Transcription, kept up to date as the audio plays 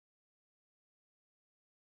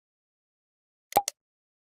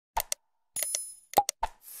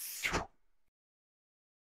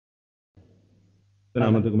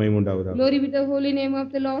நாமத்துக்கு மகிமை உண்டாவதாக. Glory be to the holy name of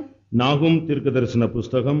the Lord. நாகும் தீர்க்கதரிசன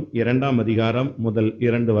புஸ்தகம் 2ஆம் அதிகாரம் முதல்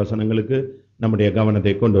 2 வசனங்களுக்கு நம்முடைய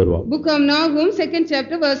கவனத்தை கொண்டு வருவோம். Book of Nahum, 2nd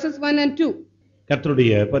chapter, verses 1 and 2.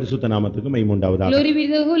 கர்த்தருடைய பரிசுத்த நாமத்துக்கு மகிமை உண்டாவதாக. Glory be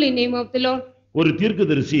to the holy name of the Lord. ஒரு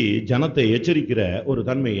தீர்க்கதரிசி ஜனத்தை எச்சரிக்கிற ஒரு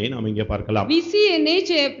தன்மையை நாம் இங்கே பார்க்கலாம். We see in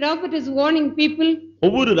nature a prophet is warning people.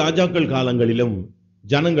 ஒவ்வொரு ராஜாக்கள் காலங்களிலும்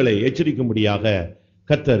ஜனங்களை எச்சரிக்கும்படியாக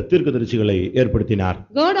கர்த்தர் தீர்க்கதரிசிகளை ஏற்படுத்தினார்.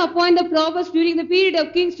 God appointed the prophets during the period of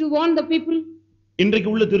kings to warn the people. இன்றைக்கு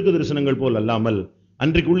உள்ள தீர்க்கதரிசனங்கள் போல் அல்லாமல்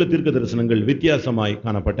அன்றைக்கு உள்ள தீர்க்கதரிசனங்கள் வித்தியாசமாய்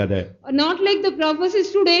காணப்பட்டது. Not like the prophecies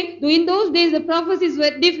today, though in those days the prophecies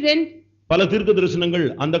were different. பல தீர்க்கதரிசனங்கள்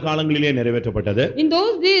அந்த காலங்களிலே நிறைவேற்றப்பட்டது. In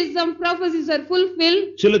those days some prophecies are fulfilled.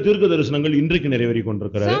 சில தீர்க்கதரிசனங்கள் இன்றைக்கு நிறைவேறிக்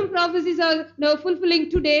கொண்டிருக்கிறது. Some prophecies are now fulfilling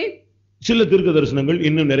today. சில தீர்க்கதரிசனங்கள்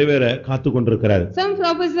இன்னும் நிறைவேற காத்துக் கொண்டிருக்கிறது. Some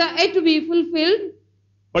prophecies are yet to be fulfilled.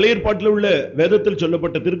 பழைய ஏற்பாட்டில் உள்ள வேதத்தில்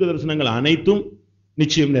சொல்லப்பட்ட தீர்க்கதரிசனங்கள் அனைத்தும்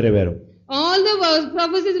நிச்சயம் நிறைவேறும். All the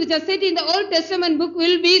prophecies which are set in the Old Testament book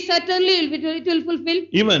will be certainly it will fulfill.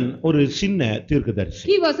 இவன் ஒரு சின்ன தீர்க்கதரிசி.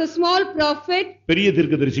 He was a small prophet. பெரிய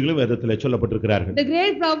தீர்க்கதரிசிகளும் வேதத்தில் சொல்லப்பட்டிருக்கிறார்கள். The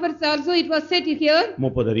great prophets also it was set here.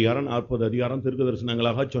 30 அதிகாரம் 40 அதிகாரம்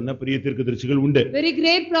தீர்க்கதரிசனங்களாக சொன்ன பெரிய தீர்க்கதரிசிகள் உண்டு. Very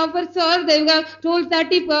great prophets are they have told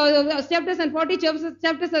 30 chapters and 40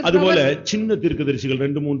 chapters as அதுபோல சின்ன தீர்க்கதரிசிகள்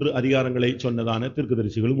 2-3 அதிகாரங்களை சொன்னதான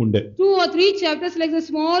தீர்க்கதரிசிகளும் உண்டு. 2 or 3 chapters like the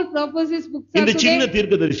small prophecies books are இந்த சின்ன today.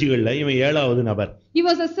 தீர்க்கதரிசிகள்ல இவன் 7வது நபர். He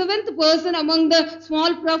was a 7th person among the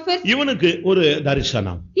small prophets. இவனுக்கு ஒரு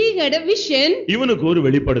தரிசனம். He had a vision. இவனுக்கு ஒரு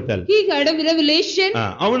வெளிப்படுத்தல். He had a revelation.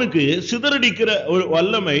 அவனுக்கு சிதறடிக்கிற ஒரு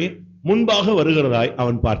வல்லமை முன்பாக வருகிறதாய்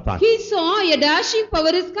அவன் பார்த்தான். He saw a dashing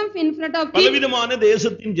power is come in front of him. பலவிதமான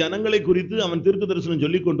தேசத்தின் ஜனங்களை குறித்து அவன் தீர்க்கதரிசனம்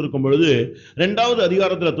சொல்லிக் கொண்டிருக்கும் பொழுது 2வது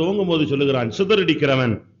அதிகாரத்துல துவங்கும் போது சொல்லுகிறான்,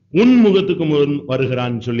 சிதறடிக்கிறவன் உன் முகத்துக்கு முன்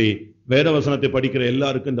வருகிறான் சொல்லி வேதவசனத்தை படிக்கிற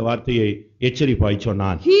எல்லாருக்கும் இந்த வார்த்தையை எச்சரிப்பாய்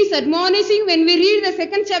சொன்னான். He is admonishing when we read the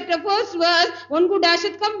 2nd chapter first verse, one who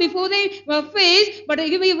dasheth come before they face, but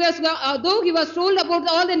though he was told about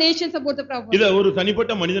all the nations about the prophet. இத ஒரு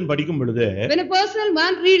தனிப்பட்ட மனிதன் படிக்கும் பொழுது When a personal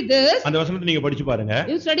man read this, அந்த வசனத்தை நீங்க படிச்சு பாருங்க.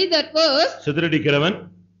 you study that verse. சிதறடிக்கிறவன்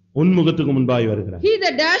உன் முகத்துக்கு முன்பாய் வருகிறான். He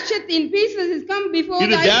that dasheth in pieces is come before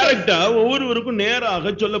இது thy face. டைரக்டா ஒவ்வொருவருக்கும்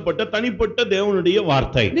நேராக சொல்லப்பட்ட தனிப்பட்ட தேவனுடைய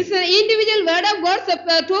வார்த்தை. This is an individual word of God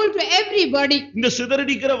told to everybody. இந்த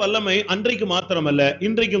சிதறடிக்கிற வல்லமை அன்றைக்கு மாத்திரமல்ல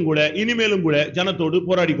இன்றைக்கும் கூட இனிமேலும் கூட ஜனத்தோடு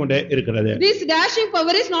போராடி கொண்டே இருக்கிறது. This dashing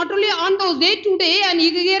power is not only on those day today and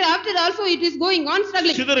hereafter also it is going on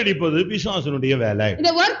struggling. சிதறடிப்பது பிசாசுனுடைய வேலை.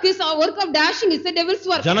 The work of dashing is the devil's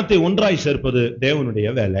work. ஜனத்தை ஒன்றாய் சேர்ப்பது தேவனுடைய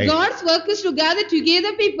வேலை. God's work is to gather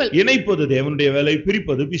together people. இணைப்பது தேவனுடைய வேலை,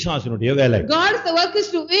 பிரிப்பது பிசாசுனுடைய வேலை. God's work is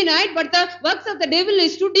to unite, but the works of the devil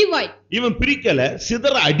is to divide. இவன் பிரிக்கல,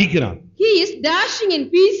 சிதற அடிக்கிறான். He is dashing in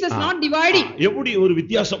pieces, not dividing. எப்படி ஒரு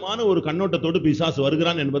வித்தியாசமான ஒரு கண்ணோட்டத்தோடு பிசாசு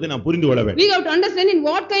வருகிறான் என்பதை நாம் புரிந்து கொள்ள வேண்டும். We have to understand in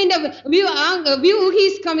what kind of view he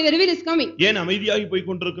is coming, the devil is coming. ஏன் அமைதியாகி போய்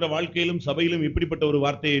கொண்டிருக்கிற வாழ்க்கையிலும் சபையிலும் இப்படிப்பட்ட ஒரு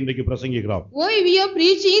வார்த்தையை இன்றைக்கு பிரசங்கிக்கிறோம்? Why we are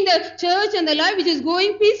preaching the church and the life which is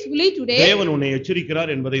going peacefully today? தேவன் உன்னை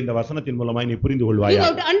எச்சரிக்கிறார் என்பதை இந்த வசனத்தின் மூலமாய் நீ புரிந்து We கொள்வாயா?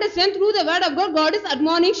 have to understand through the word of God, God is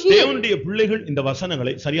admonishing. தேவனுடைய பிள்ளைகள் இந்த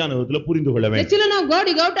வசனங்களை சரியான விதத்தில் புரிந்து கொள்ள The வேண்டும். children of God,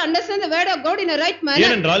 you have to understand the word of God in a right manner.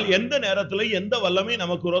 ஏனென்றால் எந்த நேரத்தில் எந்த வல்லமை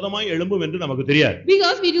நமக்கு விரோதமாய் எழும்பும் என்று நமக்கு தெரியாது.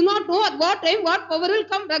 Because we do not know at what time what power will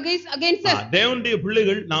come against us. தேவனுடைய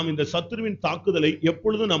பிள்ளைகள் நாம் இந்த சத்துருவின் தாக்குதலை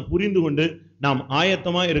எப்பொழுதும் நாம் புரிந்து கொண்டு நாம்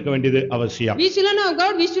ஆயத்தமா இருக்க வேண்டியது அவசியம். We children of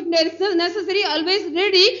God, we should necessary always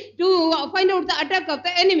ready to find out the attack of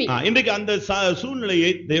the enemy. இன்றைக்கு அந்த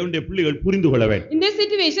சூழ்நிலையை தேவனுடைய பிள்ளைகள் புரிந்து கொள்ள வேண்டும். In this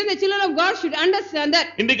situation the children of God should understand that.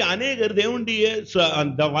 இன்றைக்கு अनेகர் தேவனுடைய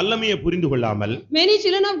அந்த வல்லமையை புரிந்து கொள்ளாமல், Many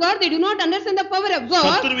children of God they do not understand the power of God.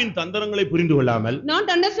 சத்துருவின் தந்திரங்களை புரிந்து கொள்ளாமல், Not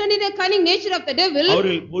understanding the cunning nature of the devil.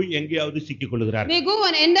 அவர்கள் போய் எங்கேயாவது சிக்கிக் கொள்கிறார்கள். They go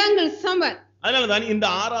and entangle somewhere. அதனாலதான் இந்த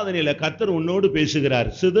ஆராதனையில கர்த்தர் உன்னோடு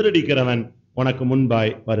பேசுகிறார், சிதறடிக்கிறவன் உனக்கு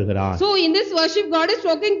முன்பாய் வருகிறான். So in this worship God is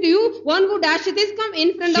talking to you, one who dasheth is come in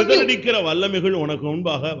front of you. சிதறடிக்கிற வல்லமைகள் உனக்கு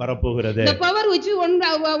முன்பாக வரப்போகிறது. The power which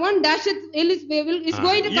one dasheth is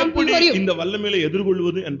going to come before you. இந்த வல்லமையை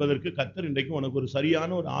எதிர்கொள்வது என்பதற்கு கர்த்தர் இன்றைக்கு உனக்கு ஒரு சரியான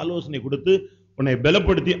ஒரு ஆலோசனை கொடுத்து உன்னை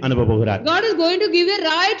பலப்படுத்தி அனுப்ப போகிறார். God is going to give you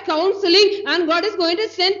right counseling and God is going to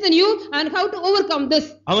strengthen you and how to overcome this.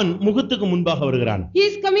 அவன் முகத்துக்கு முன்பாக வருகிறான். He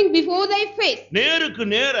is coming before thy face. நேருக்கு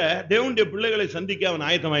நேர தேவனுடைய பிள்ளைகளை சந்திக்க அவன்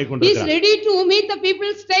ஆயத்தமாகிக் He is கொண்டிருக்கிறான். ready to meet the people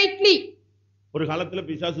straightly. ஒரு காலத்துல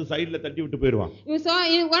பிசாசு சைடுல தட்டி விட்டு போயிடுவான். You saw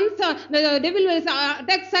in once the devil will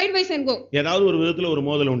attack sideways and go. ஏதாவது ஒரு விதத்துல ஒரு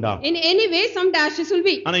மோதல் உண்டா? In any way some dashes will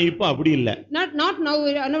be. ஆனா இப்ப அப்படி இல்ல. Not now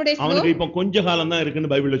nowadays. அவனுக்கு இப்ப கொஞ்ச காலம் தான்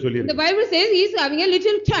இருக்குன்னு பைபிள்ல சொல்லிருக்கு. The Bible says he is having a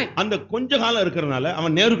little time. அந்த கொஞ்ச காலம் இருக்கறனால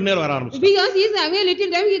அவன் நேருக்கு நேர் வர ஆரம்பிச்சான். Because he is having a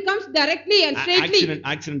little time, he comes directly and straightly.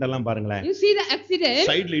 Accident எல்லாம் பாருங்களேன். You see the accident.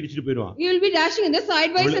 சைடுல இடிச்சிட்டு போயிடுவான். He will be dashing in the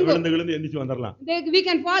sideways and go. விழுந்து எந்திரிச்சு வந்துறலாம். We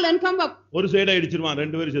can fall and come up. ஒரு சைடா இடிச்சிடுவான்,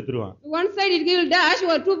 ரெண்டு பேரும் செத்துருவான். One side it will dash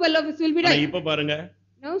or two fellows will be dead. இப்ப பாருங்க.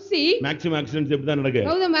 Now see. மேக்ஸிமம் ஆக்சிடென்ட்ஸ் எப்படி தான் நடக்குது?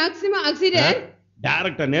 Now the maximum accident.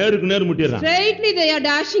 டைரக்டா நேருக்கு நேர் முட்டிறான். Straightly they are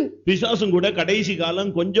dashing. பிசாசும் கூட கடைசி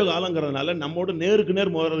காலம் கொஞ்ச காலங்கறதுனால நம்மோட நேருக்கு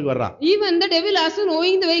நேர் மோதுறதுக்கு வர்றான். Even the devil also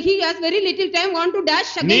knowing the way he has very little time want to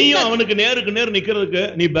dash against. நீயும் அவனுக்கு நேருக்கு நேர் நிக்கிறதுக்கு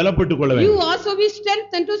நீ பலப்பட்டு கொள்ள வேண்டும். You also be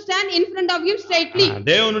strengthened to stand in front of him straightly.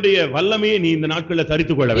 தேவனுடைய வல்லமையை நீ இந்த நாட்களில்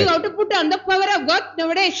தரித்து கொள்ள வேண்டும். You have to put on the power of God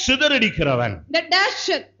nowadays. சிதறடிக்கிறவன். The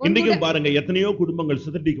dasher. இன்றைக்கு பாருங்க எத்தனையோ குடும்பங்கள்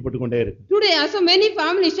சிதறடிக்கப்பட்டு கொண்டே இருக்கு. Today also many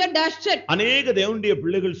families are dashed. அநேக தேவனுடைய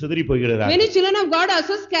பிள்ளைகள் சிதறி போகிறார்கள். Many children of God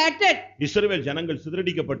also scattered. இஸ்ரவேல் ஜனங்கள்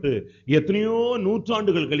சிதறடிக்கப்பட்டு எத்தனையோ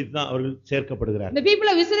நூற்றாண்டுகள் கழித்து தான் அவர்கள் சேர்க்கப்படுகிறார்கள். The people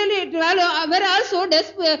of Israel were also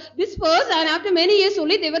dispersed and after many years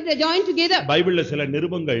only they were joined together. பைபிள்ல சில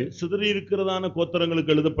நிருபங்கள் சிதறி இருக்கிறதான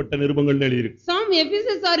கோத்திரங்களுக்கு எழுதப்பட்ட நிருபங்கள்னு எழுதி இருக்கு. Some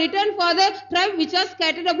epistles are written for the tribe which are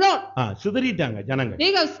scattered abroad. சிதறிட்டாங்க ஜனங்கள்.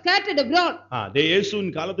 They have scattered abroad.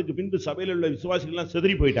 இயேசுவின் காலத்துக்கு பின்பு சபையில உள்ள விசுவாசிகள் எல்லாம்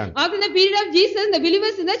சிதறி போயிட்டாங்க. After the period of Jesus, the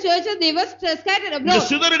believers in the churches they were scattered abroad.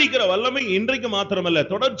 இந்த சிதறடிக்கிற வல்லமை இன்றைக்கு மாத்திரமல்ல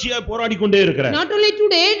தொடர்ச்சியா போராடி கொண்டே இருக்கிறார். Not only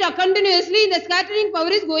today, continuously the scattering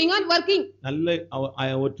power is going on working. நல்ல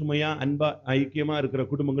ஒற்றுமையா அன்பா ஐக்கியமா இருக்கிற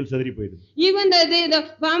குடும்பங்கள் சிதறி போயிடுது. Even the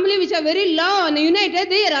family which are very love and united,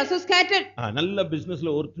 they are also scattered. நல்ல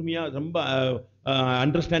பிசினஸ்ல ஒற்றுமையா ரொம்ப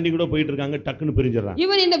அண்டர்ஸ்டாண்டிங் கூட போயிட்டு இருக்காங்க, டக்குன்னு பிரிஞ்சிடறாங்க.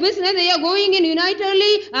 Even in the business they are going in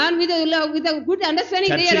unitedly and with a good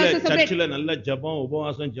understanding they are also separate. சர்ச்சில நல்ல ஜெபம்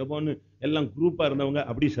உபவாசம் ஜெபம்னு எல்லாம் குரூப்பா இருந்தவங்க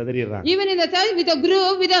அப்படி சிதறிறாங்க. Even in the church with a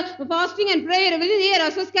group with a fasting and prayer everything they are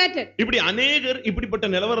also scattered. இப்படி अनेகர் இப்படிப்பட்ட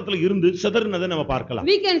நிலவரத்துல இருந்து சிதறினதை நம்ம பார்க்கலாம்.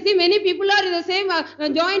 We can see many people are in the same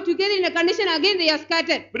joined together in a condition again they are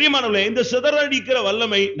scattered. பிரியமானவர்களே, இந்த சிதறடிக்கிற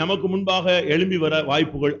வல்லமை நமக்கு முன்பாக எழும்பி வர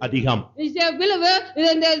வாய்ப்புகள் அதிகம்.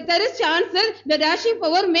 There is chances the dashing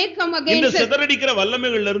power may come against. இந்த சிதறடிக்கிற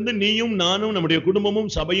வல்லமைகள்ல இருந்து நீயும் நானும் நம்முடைய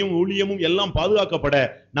குடும்பமும் சபையும் ஊழியமும் எல்லாம் பாதுகாக்கப்பட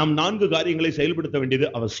நாம் 4 காரியங்களை செயல்படுத்த வேண்டியது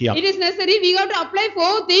அவசியம். It is necessary we have to apply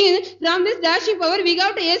 4 things from this dashing power. We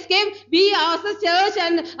have to escape we as a church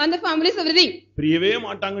and the families everything. பிரியவே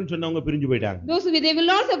மாட்டாங்கன்னு சொன்னவங்க பிரிஞ்சு போயிட்டாங்க. Those who they will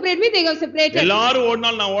not separate me they have separated. எல்லாரும்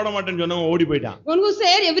ஓடினாலும் நான் ஓட மாட்டேன்னு சொன்னவங்க ஓடி போயிட்டான். One who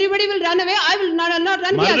said everybody will run away I will not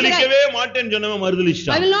run. மறுதலிக்கவே மாட்டேன்னு சொன்னவன்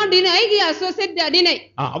மறுதலிச்சான். I will not deny he also said deny.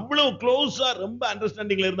 அவ்வளவு க்ளோஸா ரொம்ப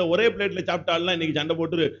அண்டர்ஸ்டாண்டிங்ல இருந்த ஒரே பிளேட்ல சாப்பிட்டாலாம் இன்னைக்கு சண்டை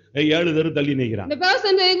போட்டு 7 தெரு தள்ளி நிக்கிறான். The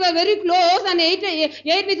person they were very close and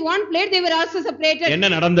ate with one plate they were also separated.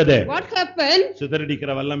 என்ன நடந்தது? What happened?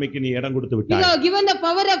 சிதறடிக்கிற வல்லமைக்கு நீ இடம் கொடுத்து You விட்டாய். have given the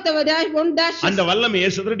power of the one dash. அந்த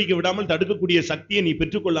வல்லமையை சிதறடிக்க விடாமல் தடுக்கக்கூடிய சக்தியை நீ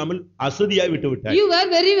பெற்றுக்கொள்ளாமல் அசதியாய் விட்டு விட்டாய். You were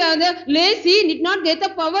very lazy, did not get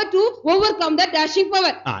the power to overcome that dashing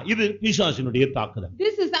power. இது பிசாசினுடைய தாக்குதல்.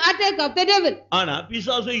 This is the attack of the devil. ஆனா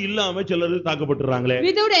பிசாசே இல்லாம சிலர் தாக்கப்பட்டுறாங்களே.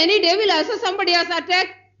 Without any devil also somebody has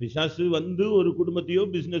attacked. பிசாசு வந்து ஒரு குடும்பத்தையோ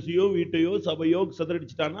பிசினஸையோ வீட்டையோ சபையோ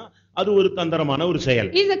சிதறடிச்சிட்டானா அது ஒரு தந்திரமான ஒரு செயல்.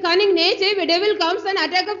 It is a cunning nature where devil comes and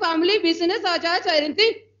attack a family, business or church or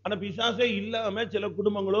anything. ஆனா பிசாசே இல்லாம சில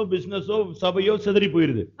குடும்பங்களோ பிசினஸோ சபையோ சிதறி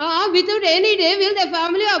போயிருது. Without any devil the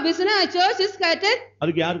family or business or church is scattered.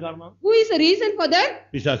 அதுக்கு யார் காரணம்? Who is the reason for that?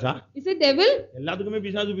 பிசாசா? Is it devil? எல்லாத்துக்குமே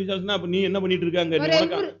பிசாசுனா அப்ப நீ என்ன பண்ணிட்டு இருக்காங்க?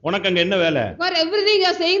 உனக்கு அங்க என்ன வேலை? For everything you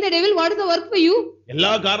are saying the devil, what is the work for you?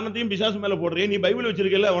 எல்லா காரணத்தையும் பிசாசு மேல போடுறே. நீ பைபிள்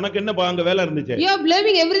வச்சிருக்கல, உனக்கு என்ன அங்க வேலை இருந்துச்சு? You are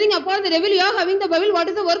blaming everything upon the devil. You are having the Bible. What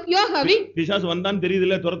is the work you are having? பிசாசு வந்தான்னு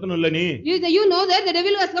தெரியுதுல, துரத்தணும்ல நீ. You know that the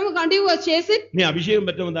devil has come and you was chase it. நீ அபிஷேகம்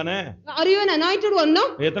பெற்றவன் தானே? Are you an anointed one? No.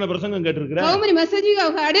 எத்தனை பிரசங்கம் கேட்டிருக்கிற? How many messages you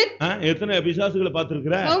have heard it? எத்தனை பிசாசுகளை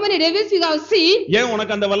பார்த்திருக்கிற? How many devils you have seen? ஏன்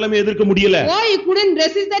உனக்கு அந்த வல்லமை எதிர்க்க முடியல? Why you couldn't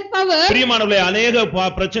resist that power? பிரியமானவர்களே, अनेக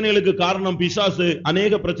பிரச்சனைகளுக்கு காரணம் பிசாசு,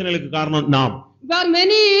 अनेக பிரச்சனைகளுக்கு காரணம் நாம். For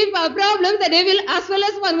many problems the devil as well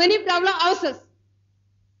as for many problems ourselves.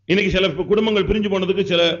 இன்னைக்கு சில குடும்பங்கள் பிரிஞ்சு போனதுக்கு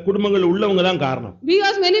சில குடும்பங்கள் உள்ளவங்க தான் காரணம்.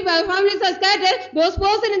 Because many families are scattered, those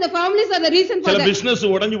persons in the families are the reason for that. சில பிசினஸ்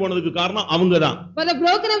உடைஞ்சு போனதுக்கு காரணம் அவங்க தான். For the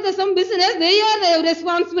broken of the some business they are the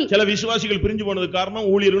responsible. சில விசுவாசிகள் பிரிஞ்சு போனதுக்கு காரணம்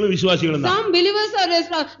ஊழியர்களும் விசுவாசிகளும் தான். Some believers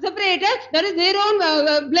are separated, that is their own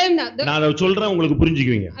blame. நான் சொல்றேன், உங்களுக்கு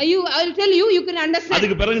புரிஞ்சுக்குவீங்க. I will tell you, you can understand.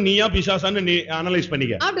 அதுக்கு பிறகு நீயா பிசாசான்னு நீ அனலைஸ்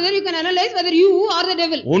பண்ணிக்க. After that you can analyze whether you are the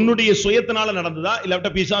devil. உன்னுடைய சுயத்தினால நடந்ததா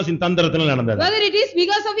இல்ல பிசாசின் தந்திரத்தினால நடந்ததா? Whether it is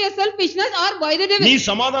because of your selfishness or by the devil. நீ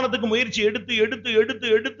சமாதானத்துக்கு முயற்சி எடுத்து எடுத்து எடுத்து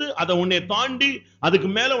எடுத்து அதை உன்னை தாண்டி அதுக்கு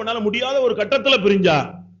மேல உன்னால முடியாத ஒரு கட்டத்துல பிரிஞ்சா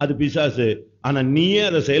அது பிசாசு. ஆனா நீயே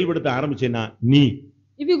அதை செயல்படுத்த ஆரம்பிச்சேன்னா நீ.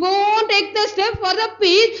 If you go on take the step for the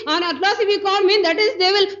peace and at last if you call me that is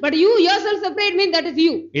devil, but you yourself separate me that is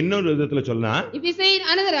you. இன்னொரு விதத்துல சொன்னா, if you say in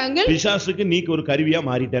another angle, பிசாசுக்கு நீ ஒரு கருவியா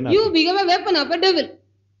மாறிட்டேனா, you become a weapon of a devil.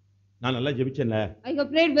 நான் நல்லா ஜெபிச்சேன்ல, I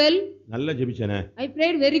have prayed well, நல்லா ஜெபிச்சேனே, I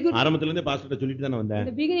prayed very good. ஆரம்பத்துல இருந்தே பாஸ்டர்ட்ட சொல்லிட்டு தான வந்தேன்.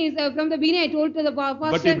 The beginning is from the beginning I told to the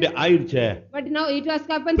pastor. But இப்படி ஆயிடுச்சே. But now it has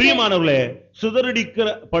happened. பிரியமானவர்களே,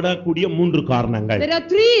 சிதறடிக்கப்படக்கூடிய மூன்று காரணங்கள். There are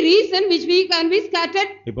three reasons which we can be scattered.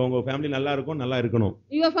 இப்போ உங்க ஃபேமிலி நல்லா இருக்கும், நல்லா இருக்கணும்.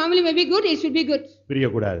 Your family may be good, it should be good. பிரிய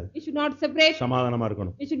கூடாது. It should not separate. சமாதானமா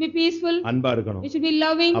இருக்கணும். It should be peaceful. அன்பா இருக்கணும். It should be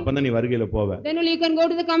loving. அப்பதான் நீ வருகையில போவே. Then only you can go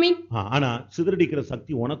to the coming. ஆனா சிதறடிக்கிற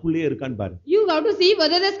சக்தி உனக்குள்ளே இருக்கான்னு பாரு. You have to see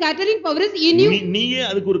whether the scattering power is in you. நீயே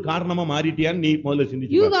அதுக்கு ஒரு காரணமா மாறிட்டியான்னு நீ முதல்ல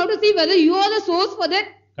சிந்திச்சு You பாரு. have to see whether you are the source for that.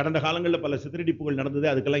 கடந்த காலங்கள்ல பல சிதறடிப்புகள் நடந்தது,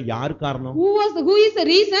 அதுக்கெல்லாம் யார் காரணம்? Who is the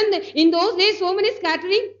reason in those days so many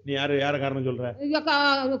scattering? நீ யார காரணம் சொல்ற?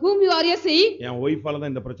 Whom you are saying? என் ஒய்ஃபால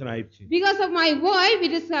தான் இந்த பிரச்சனை ஆயிடுச்சு. Because of my wife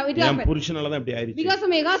it N happened. புருஷனால தான் இப்படி ஆயிடுச்சு. Because of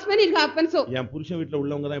my husband it happened so. என் புருஷன் வீட்ல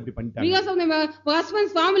உள்ளவங்க தான் இப்படி பண்ணிட்டாங்க. Because of my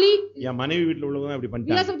husband's family. என் மனைவி வீட்ல உள்ளவங்க தான் இப்படி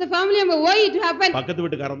பண்ணிட்டாங்க. Because of the family of my wife it happened. பக்கத்து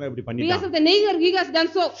வீட்டுக்காரன் தான் இப்படி பண்ணிட்டாங்க. Because of the neighbor he has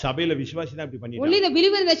done so. சபையில விசுவாசி தான் இப்படி பண்ணிட்டாங்க. Only the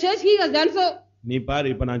believer in the church he has done so. நீ பாரு,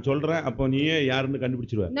 இப்ப நான் சொல்றேன், அப்ப நீயே யாருன்னு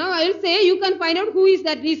கண்டுபிடிச்சிருவ. Now I will say you can find out who is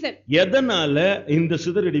that reason. எதனால இந்த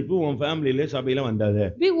சிதறடிப்பு உன் ஃபேமிலியில சபையில வந்தது?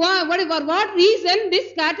 What reason this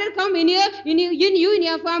scatter come in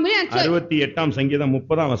your family and church? 68ஆம் சங்கீதம்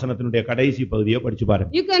 30ஆம் வசனத்தினுடைய கடைசி பகுதியை படிச்சு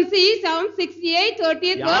பாருங்க. You can see Psalm 68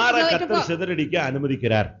 30th verse. யாரை கர்த்தர் சிதறடிக்க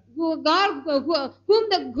அனுமதிக்கிறார்?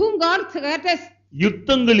 Whom God scatters.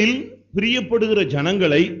 யுத்தங்களில் பிரியப்படுகிற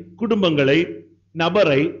ஜனங்களை, குடும்பங்களை,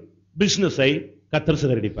 நபரை, பிசினஸை கர்த்தர்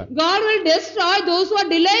சிதறடிப்பார். God will destroy those who are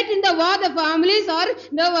delight in the war, the families or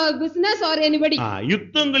the business or anybody.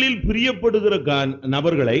 யுத்தங்களில் பிரியப்படுகிற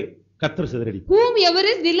நபர்களை கர்த்தர் சிதறடிப்பார். Whomever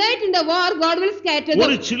is delight in the war, God will scatter them.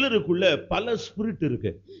 ஒரு சிலருக்குள்ள பல ஸ்பிரிட்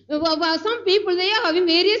இருக்கு. Some people they are having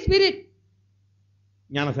various spirit.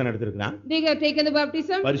 ஞானஸ்நானம் எடுத்திருக்கான். They have taken the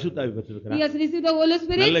baptism. பரிசுத்த ஆவி பெற்றிருக்கான். He has received the Holy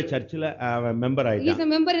Spirit. நல்ல சர்ச்சில மெம்பர் ஆயிட்டான். He is a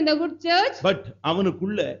member in the good church. But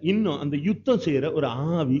அவனுக்குள்ள இன்னும் அந்த யுத்தம் செய்யற ஒரு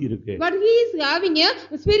ஆவி இருக்கு. But he is having a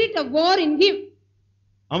spirit of war in him.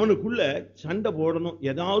 அவனுக்குள்ள சண்டை போடணும்,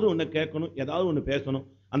 ஏதாவது ஒண்ணு கேட்கணும், ஏதாவது ஒண்ணு பேசணும்,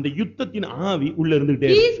 அந்த யுத்தத்தின் ஆவி உள்ள இருந்துட்டே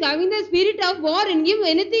இருக்கு. He is having the spirit of war in him.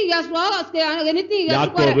 Anything he has to ask, anything he has to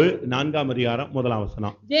யாக்கோபு 4ஆம் அதிகாரம் 1ஆம்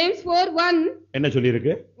வசனம். James 4:1 என்ன சொல்லி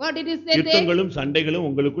இருக்கு? What it is said there? யுத்தங்களும் சண்டைகளும்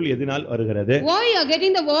உங்களுக்குள் எதனால் வருகிறது? Why you are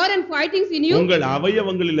getting the war and fightings in you? உங்கள்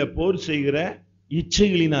அவயவங்களிலே போர் செய்கிற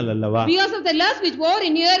இச்சைகளினால் அல்லவா? Because of the lust which war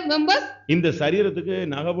in your members. இந்த சரீரத்துக்கு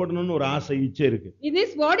நகை போடணும்னு ஒரு ஆசை, இச்சை இருக்கு. In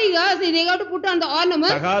this body they have to put on the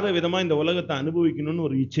ornament. தகாத விதமா இந்த உலகத்தை அனுபவிக்கணும்னு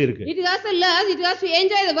ஒரு இச்சை இருக்கு. It has a lust, it has to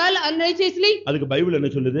enjoy the world unrighteously. அதுக்கு பைபிள்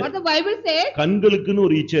என்ன சொல்லுது? What the Bible says? கண்களுக்குன்னு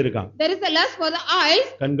ஒரு இச்சை இருக்காம். There is a lust for the eyes.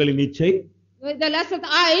 கண்களின் இச்சை. The lust of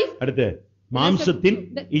the eyes. அடுத்து மாம்சத்தின்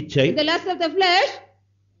இச்சை. The lust of the flesh.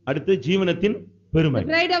 அடுத்து ஜீவனத்தின் பெருமை.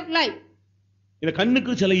 The pride of life. இந்த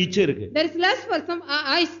கண்ணுக்கு சில இச்சை இருக்கு. There is lust for some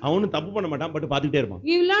eyes. அவனும் தப்பு பண்ண மாட்டான், பட் பாத்துட்டே இருப்பான்.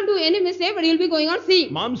 He will not do any mistake, but he will be going on seeing.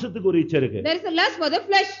 மாம்சத்துக்கு ஒரு இச்சை இருக்கு. There is a lust for the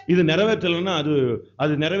flesh. இது நிறைவேற்றலன்னா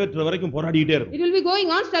அது நிறைவேற்ற வரைக்கும் போராடிட்டே இருக்கும். It will be going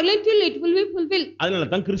on struggling till it will be fulfilled. அதனால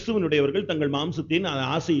தான் கிறிஸ்துவனுடையவர்கள் தங்கள் மாம்சத்தின்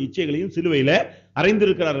ஆசை இச்சைகளையும் சிலுவையில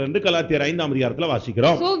அறைந்திருக்கிறார்கள் என்று கலாத்தியர் 5ஆம் அதிகாரத்துல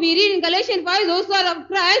வாசிக்கிறோம். So we read in Galatians 5, those who are of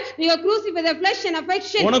Christ, they are crucified the flesh and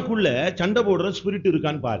affection. உனக்குள்ள சண்டை போடுற ஸ்பிரிட்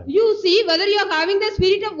இருக்கான்னு பாரு. You see whether you are having the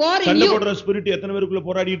spirit of war in you. சண்டை போடுற ஸ்பிரிட் எத்தனை பேருக்குள்ள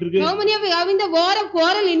போராடிட்டு இருக்கு? How many of you having the war of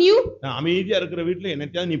quarrel in you? அமைதியா இருக்கிற வீட்ல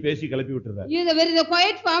என்னத்தையாவது நீ பேசி கிளப்பி விட்டுற. You are very the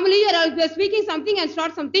quiet family, you are speaking something and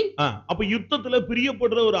start something. அப்ப யுத்தத்துல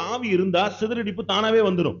பிரியப்படுற ஒரு ஆவி இருந்தா சிதறடிப்பு தானாவே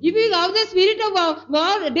வந்துரும். If you have the spirit of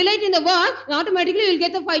war, delight in the war, automatically you will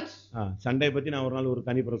get the fight. சண்டையை பத்தி நான் ஒரு நாள் ஒரு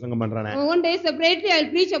தனி பிரசங்கம் பண்றேனே. One day separately I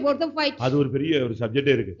will preach about the fight. அது ஒரு பெரிய ஒரு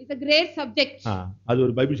சப்ஜெக்டே இருக்கு. It's a great subject. அது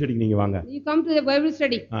ஒரு பைபிள் ஸ்டடிக்கு நீங்க வாங்க. You come to the Bible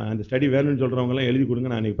study. அந்த ஸ்டடி வேணும்னு சொல்றவங்க எல்லாம் எழுதி கொடுங்க,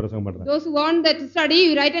 நான் இன்னைக்கு பிரசங்கம் பண்றேன். Those who want that study,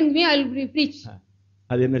 you write and me, I will preach.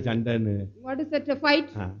 அது என்ன சண்டைன்னு? What is that fight?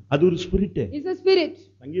 அது ஒரு ஸ்பிரிட். It's a spirit.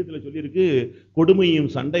 சங்கீதத்துல சொல்லி இருக்கு, கொடுமையும்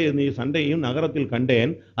சண்டையும் நகரத்தில்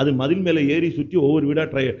கண்டேன், அது மதில் மேல ஏறி சுற்றி ஒவ்வொரு வீடா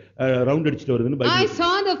ரவுண்ட் அடிச்சிட்டு வருதுன்னு Bible. I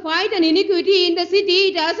saw the fight and iniquity in the city,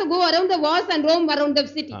 it has to go around the walls and roam around the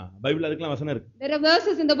city. Bible அதுக்கெல்லாம் வசனம் இருக்கு. There are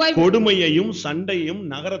verses in the Bible. கொடுமையையும் சண்டையும்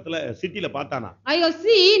நகரத்துல சிட்டில பார்த்தானா? I have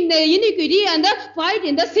seen the iniquity and the fight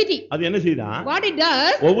in the city. அது என்ன செய்தா? What it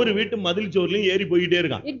does? ஒவ்வொரு வீட்டு மதில் சுவர்லயும் ஏறி போயிட்டே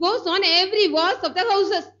இருக்கான். It goes on every walls of the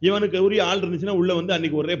houses. இவனுக்கு உரிய ஆள் இருந்துச்சுன்னா உள்ள வந்து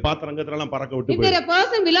அன்னைக்கு ஒரே பாத்திரங்கத்துல எல்லாம் பறக்க விட்டு If there a person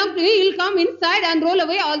belong to him, he will come inside and roll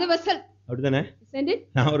away all the vessel. அப்படிதானே? Isn't it?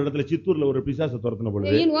 நான் ஒரு இடத்துல சித்தூர்ல ஒரு பிசாசை துரத்தின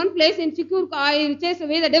பொழுது In one place in Chikkur, I chased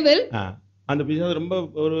away the devil. அந்த பிசாசு ரொம்ப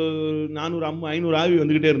ஒரு 400 500 ஆவி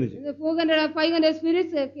வந்துகிட்டே இருந்துச்சு. The 400 or 500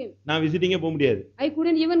 spirits came. நான் விசிட்டிங்கே போக முடியாது. I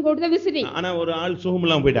couldn't even go to the visiting. ஆனா ஒரு ஆள்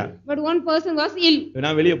சுகமில்லாம போயிட்டான். But one person was ill.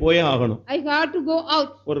 நான் வெளிய போயே ஆகணும். I had to go out.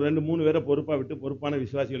 ஒரு 2-3 பேரை பொறுப்பா விட்டு பொறுப்பான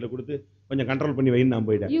விசுவாசிகளை கொடுத்து கொஞ்சம் கண்ட்ரோல் பண்ணி வைன்னு நான்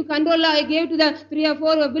போயிட்டேன். You control, I gave to the 3 or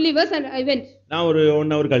 4 believers and I went. நான் ஒரு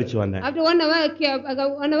 1 hour கழிச்சு வந்தேன். After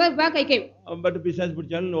 1 hour back I came. But பிசாசு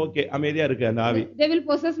பிடிச்சாலும் ஓகே அமைதியா இருக்கு அந்த ஆவி. Devil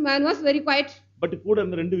possessed man was very quiet. But கூட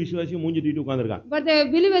இருந்த 2 விசுவாசியும் மூஞ்சி தூக்கிட்டு உட்கார்ந்திருக்காங்க. But the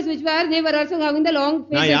believers which were, they were also having the long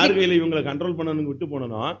face. நான் யார் கையில இவங்களை கண்ட்ரோல் பண்ணனும் விட்டு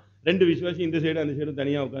போனனோ 2 விசுவாசி இந்த சைடு அந்த சைடு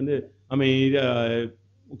தனியா உட்கார்ந்து அமைதியா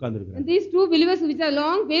உட்கார்ந்திருக்காங்க. And these 2 believers which are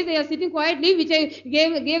long face, they are sitting quietly, which I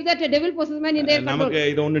gave that devil possessed man in their control. நமக்கு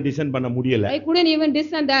இத ஒண்ணு டிசைன் பண்ண முடியல. I couldn't even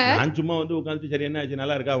discern that. நான் சும்மா வந்து உட்கார்ந்து சரி என்ன ஆச்சு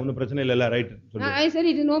நல்லா இருக்கா ஒண்ணும் பிரச்சனை இல்லல ரைட் சொல்றேன். I said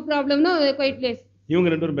it is no problem, no, quiet place. இவங்க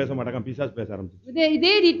ரெண்டு பேரும் பேச மாட்டாங்க, பிசாசு பேச ஆரம்பிச்சு.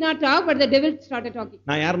 They did not talk, but the devil started talking.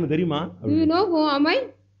 நான் யாருன்னு தெரியுமா? Do you know who am I?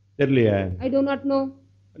 தெரியலையே. I do not know.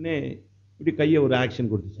 அண்ணே இப்படி கைய ஒரு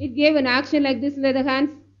ஆக்ஷன் கொடுத்துச்சு. It gave an action like this with the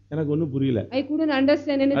hands. எனக்கு ஒண்ணும் புரியல. I couldn't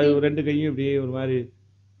understand anything. அது ரெண்டு கையும் இப்படியே ஒரு மாதிரி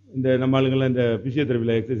இந்த நம்ம ஆளுங்க இந்த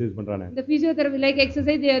பிசியோதெரபில exercise பண்றானே. The physiotherapy like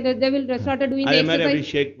exercise, the devil started doing the exercise. அதே மாதிரி அப்படியே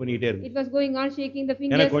exercise. ஷேக் பண்ணிட்டே இருந்து. It was going on shaking the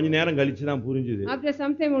fingers. எனக்கு கொஞ்ச நேரம் கழிச்சு தான் புரிஞ்சுது. After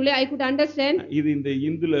some time only I could understand. இது இந்த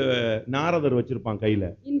இந்துல நாரதர் வச்சிருப்பான் கையில.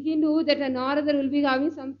 In Hindu that a Narada will be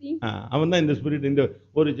having something. அவன் தான் இந்த ஸ்பிரிட் இந்த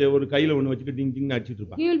ஒரு கையில ஒன்னு வச்சிட்டு டிங் டிங் அடிச்சிட்டு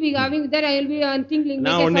இருப்பான். He will be having that, I will be tingling.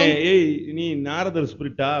 நான் உடனே ஏய் நீ நாரதர்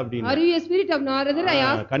ஸ்பிரிட்டா அப்படினா. Are you a spirit of Narada? I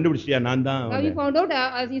asked. கண்டுபிடிச்சியா நான் தான். Have you found out?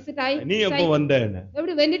 Is it I? நீ எப்போ வந்தேன்னு.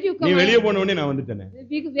 When did you come? நீ வெளிய போன உடனே நான் வந்துட்டேனே.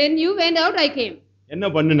 When you went out I came. என்ன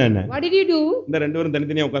பண்ணுனேன்னு. What did you do? இந்த ரெண்டு பேரும்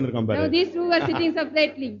தனித்தனியா உட்கார்ந்திருக்கான் பாரு. Now these two were sitting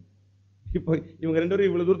separately. இப்போ இவங்க ரெண்டு பேரும்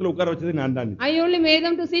இவ்வளவு தூரத்துல உட்கார வச்சது நான் தான். I only made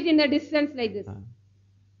them to sit in a distance like this.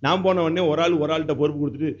 நான் போன உடனே ஒரு ஆள்கிட்ட பொறுப்பு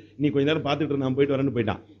கொடுத்துட்டு நீ கொஞ்ச நேரம் பாத்துட்டு நான் போயிட்டு வரேன்னு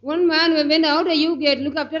போயிட்டான். One man went out, you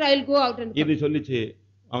look after, I will go out and come. இது சொல்லிச்சு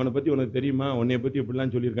அவனை பத்தி உனக்கு தெரியுமா உன்னை பத்தி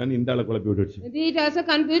இப்படிலாம் சொல்லிருக்கான்னு இந்த ஆளை குழப்பி விட்டுடுச்சு. It also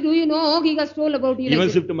confused, do you know he has told about you.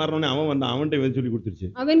 இவன் ஷிஃப்ட் மாறனே அவன் வந்தான் அவன்ட்ட இவன் சொல்லி கொடுத்துருச்சு.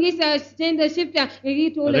 When he changed the shift, he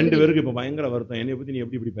told. ரெண்டு பேருக்கு இப்ப பயங்கர வருத்தம் என்னை பத்தி நீ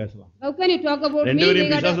எப்படி இப்படி பேசலாம். How can you talk about me? ரெண்டு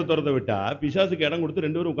பேரும் பிசாசு துரத்த விட்டா பிசாசுக்கு இடம் கொடுத்து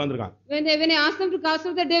ரெண்டு பேரும் உட்கார்ந்திருக்காங்க. When I asked them to cast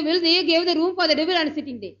out the devil, they gave the room for the devil and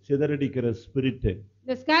sitting there. சிதறடிக்கிற spirit.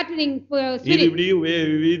 The scattering spirit. இது இப்படி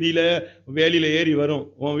வீதியில வேலியில ஏறி வரும்.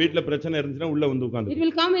 உன் வீட்ல பிரச்சனை இருந்துச்சுனா உள்ள வந்து உட்கார்ந்து. It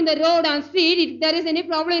will come in the road and street. If there is any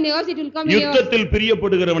problem in yours, it will come in yours. யுத்தத்தில்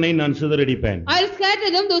பிரியப்படுகிறவனை நான் சிதறடிப்பேன். I will scatter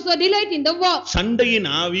them those who delight in the war. சண்டையின்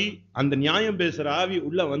ஆவி அந்த நியாயம் பேசுற ஆவி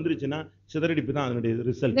உள்ள வந்துருச்சுனா சிதறடிப்பு தான் அதனுடைய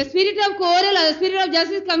result. The spirit of quarrel or the spirit of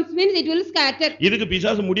justice comes, means it will scatter. இதுக்கு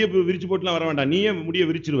பிசாசு முடிய விரிச்சு போட்டுலாம் வர வேண்டாம். நீயே முடிய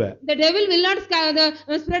விரிச்சிருவே. The devil will not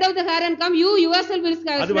spread out the hair and come, you yourself will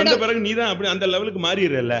scatter. அது வந்த பிறகு நீ தான் அப்படி அந்த லெவலுக்கு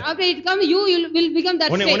மாறிறல்ல. After it come, you will become that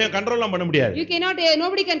state. உன்னை கண்ட்ரோல்லாம் பண்ண முடியாது. You cannot,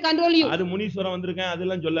 nobody can control you. அது முனீஸ்வரன் வந்திருக்கேன்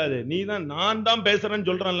அதெல்லாம் சொல்லாது. நீ தான் நான் தான் பேசுறேன்னு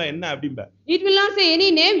சொல்றேன்ல என்ன அப்படிம்பே. It will not say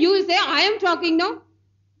any name, you will say I am talking now.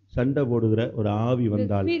 சண்டை போடுகிற ஒரு ஆவி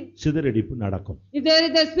வந்தால் சிதறடிப்பு நடக்கும். If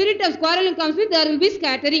the spirit of quarreling comes with, there will be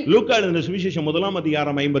scattering. லூக்கா எழுதின சுவிசேஷம் 1ஆம்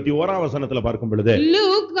அதிகாரம் 51ஆம் வசனத்துல பார்க்கும் பொழுது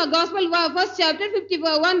Luke gospel first chapter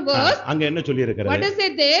 51 verse. அங்க என்ன சொல்லி இருக்கிறார்? What is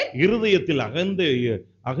it there? இருதயத்தில்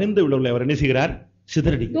அகந்து உள்ளவர்களை அவர் என்ன செய்கிறார்?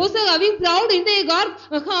 சிதறடிக்கிறார். Those are having proud in their God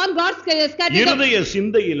scattered. இருதய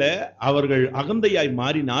சிந்தையில அவர்கள் அகந்தையாய்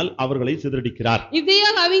மாறினால் அவர்களை சிதறடிக்கிறார். If they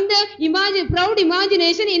are having the proud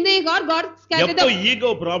imagination in their God scattered. எப்போ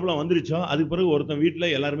ஈகோ ப்ராப்ளம் வந்துருச்சோ அதுக்கு பிறகு ஒருத்தன்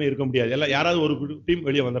வீட்ல எல்லாரும் இருக்க முடியாது. யாராவது ஒரு டீம்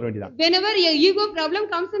வெளிய வந்தற வேண்டியதான். Whenever your ego problem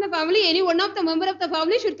comes in a family, any one of the member of the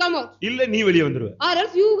family should come out. இல்ல நீ வெளிய வந்துருவே. Or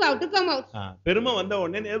else you have to come out. பெருமை வந்த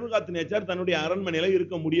உடனே நேபுகாத்நேச்சார் தன்னுடைய அரண்மனையில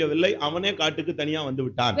இருக்க முடியவில்லை. அவனே காட்டுக்கு தனியா வந்து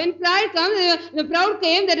விட்டான். When pride comes, the proud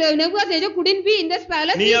came that Nebuchadnezzar couldn't be in this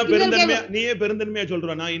palace. நீயே பெருந்தன்மையா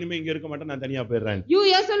சொல்ற நான் இனிமே இங்க இருக்க மாட்டேன் நான் தனியா போயிடுறேன். You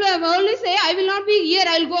yourself have only say I will not be here,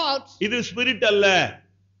 I will go out. இது ஸ்பிரிட் அல்ல.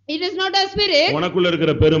 It is not a spirit. உனக்குள்ள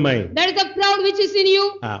இருக்கிற பெருமை. That is the proud which is in you.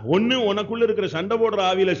 ஒன்னு உனக்குள்ள இருக்கிற சண்டை போடுற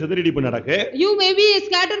ஆவியில சிதறடிப்பு நடக்கு. You may be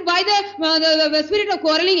scattered by the spirit of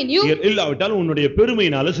quarreling in you. இல்லாவிட்டால் உன்னுடைய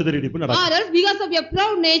பெருமையினால சிதறடிப்பு நடக்கும். Or else because of your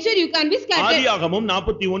proud nature you can be scattered. ஆதியாகமம்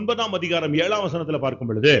 49ஆம் அதிகாரம் 7ஆம் வசனத்துல பார்க்கும்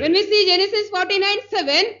பொழுது When we see Genesis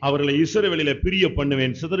 49:7, அவர்களை இஸ்ரவேலிலே பிரிய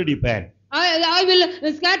பண்ணுவேன் சிதறடிப்பேன். I will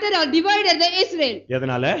scatter or divide the Israel.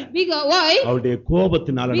 எதனால? Because why? அவருடைய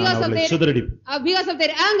கோபத்தினால நான் அவர்களை சிதறடிப்பேன். Because of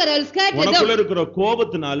their anger I will scatter them. உனக்குள்ள இருக்கிற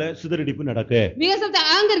கோபத்தினால சிதறடிப்பு நடக்கு. Because of the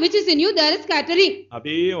anger which is in you there is scattering.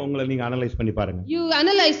 அப்படியே உங்களை நீங்க அனலைஸ் பண்ணி பாருங்க. You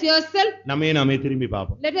analyze yourself. நாமே திரும்பி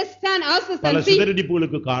பாப்போம். Let us stand ourselves பல and see.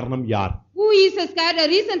 சிதறடிப்புகளுக்கு காரணம் யார்? Who is a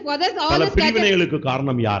reason for this? All பல the scattering. பிரிவினைகளுக்கு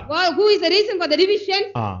காரணம் யார்? Who is the reason for the division?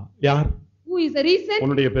 யார்? Who is the reason?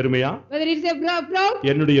 உன்னுடைய பெருமையா, Whether it is a proud,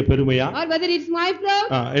 என்னுடைய பெருமையா, or whether it's my proud,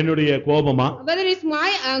 என்னுடைய கோபமா, whether it's my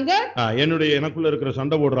anger, என்னுடைய எனக்குள்ள இருக்கிற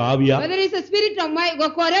சண்டை போடுற ஆவியா, whether it's the spirit of my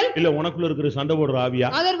quarrel, இல்ல உனக்குள்ள இருக்கிற சண்டை போடுற ஆவியா,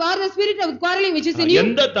 or the spirit of quarreling which is in you.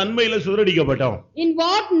 எந்த தன்மையில சிதறடிக்கப்பட்டோம்? In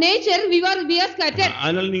what nature we are scattered.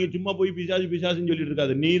 அதனால நீங்க சும்மா போய் பிசாசு பிசாசுன்னு சொல்லிட்டு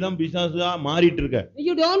இருக்காது. நீ தான் பிசாசா மாறிட்டு இருக்க.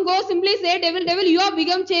 You don't go simply say devil devil, you have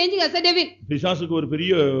become changing as a devil. பிசாசுக்கு ஒரு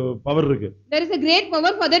பெரிய பவர் இருக்கு. There is a great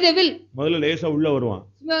power for the devil. முதல்ல லேசா உள்ள வருவான்.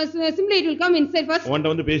 Simply it will come inside first.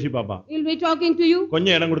 உன்கிட்ட வந்து பேசி பாப்பா. He will be talking to you.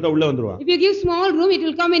 கொஞ்சம் இடம் கொடுத்தா உள்ள வந்துருவான். If you give small room, it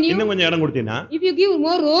will come in you. இன்னும் கொஞ்சம் இடம் கொடுத்தீனா, if you give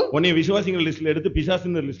more room, உன்னை விசுவாசிகள் லிஸ்ட்ல எடுத்து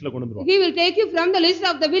பிசாசுன்ற லிஸ்ட்ல கொண்டு வந்துருவான். he will take you from the list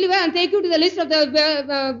of the believer and take you to the list of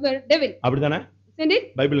the devil. அப்படிதானே? Isn't it?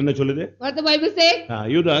 பைபிள் என்ன சொல்லுது? What the Bible say?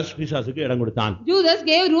 யூதாஸ் பிசாசுக்கு இடம் கொடுத்தான். Judas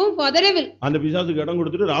gave room for the devil. அந்த பிசாசுக்கு இடம்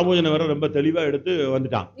கொடுத்துட்டு ராபோஜன வர ரொம்ப தெளிவா எடுத்து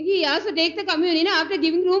வந்துட்டான். He also take the communion after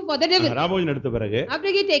giving room for the devil. ராபோஜன எடுத்த பிறகு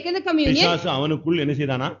After he taken the communion, பிசாசு அவனுக்குள் என்ன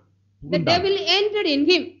செய்தானா? the devil entered in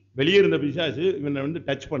him. வெளியே இருந்த பிசாசு இவனை வந்து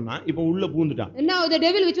டச் பண்ணா, இப்போ உள்ள பூந்துட்டான். And now the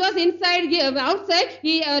devil which was inside outside,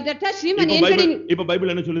 he touched him and entered in. இப்போ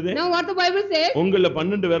பைபிள் என்ன சொல்லுது? Now what the Bible says? உங்கள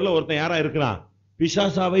 12 பேர்ல ஒருத்தன் யாரா இருக்கிறான்?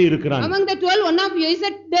 பிசாசாவே இருக்கிறான். Among the 12, one of you is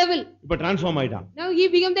a devil. இப்ப டிரான்ஸ்ஃபார்ம் ஆயிட்டான். Now he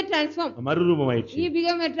became the transform. மறுரூபம் ஆயிடுச்சு. He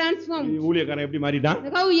became a transform. ஊழியக்காரன் எப்படி மாறிட்டான்?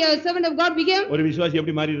 How a servant of God became? ஒரு விசுவாசி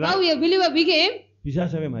எப்படி மாறிறான்? How a believer became?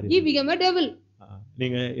 பிசாசாவே மாறிட்டான். He became a devil.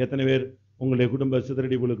 நீங்க எத்தனை பேர் உங்களுடைய குடும்ப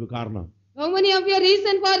சிதறடிப்புகளுக்கு காரணம்? How many of you are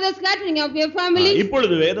reason for the scattering of your family?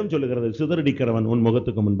 இப்பொழுது வேதம் சொல்லுகிறது சிதறடிக்கிறவன் உன்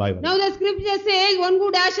முகத்துக்கு முன்பாய் வரும். Now the scripture says one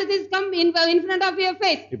who dasheth is come in front of your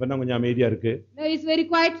face. இப்பதான் கொஞ்சம் அமைதியா இருக்கு. Now it's very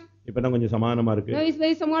quiet. இப்பதான் கொஞ்சம் சமாதானமா இருக்கு. Now it's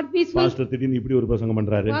very somewhat peaceful. Pastor திடீர்னு இப்படி ஒரு பிரசங்கம்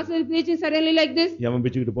பண்றாரு. Pastor is preaching suddenly like this. எவன்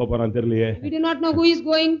பிச்சுக்கிட்டு போறான் தெரியலையே. We do not know who is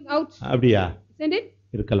going out. அப்படியா? Isn't it?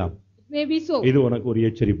 இருக்கலாம். Maybe so. இது உனக்கு ஒரு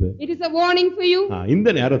எச்சரிப்பு. It is a warning for you. இந்த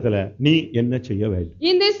நேரத்துல நீ என்ன செய்ய வேண்டும்?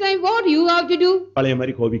 In this time what you have to do? பழைய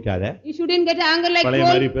மாதிரி கோபிக்காத. You shouldn't get anger like பழைய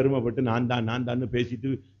மாதிரி பெருமைப்பட்டு நான் தான் பேசிட்டு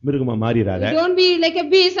மிருகமா மாறிராத. Don't be like a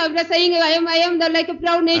beast after saying I am the like a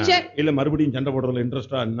proud nature. இல்ல மறுபடியும் சண்டை போடுறதுல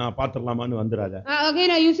இன்ட்ரஸ்டா நான் பாத்துறலாமான்னு வந்துராத.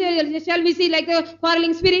 Again you say shall we see like a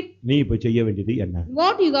quarreling spirit? நீ இப்ப செய்ய வேண்டியது என்ன?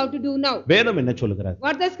 What you have to do now? வேதம் என்ன சொல்லுகிறது?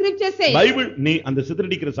 What the scripture says? Bible நீ அந்த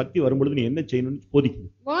சிதறடிக்கிற சக்தி வரும்போது நீ என்ன செய்யணும்னு போதிக்குது.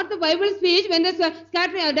 What the Bible speaks when the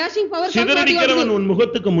scattering dashing power comes. சிதறடிக்கிறவன் உன்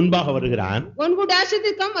முகத்துக்கு முன்பாக வருகிறான். One who dashes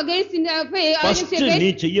is come against in the first நீ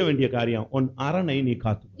செய்ய வேண்டிய காரியம் உன் அரணை நீ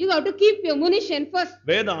காத்து. You have to keep your munition first.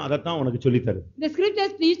 வேதம் அதத்தான் உனக்கு சொல்லி தருது. The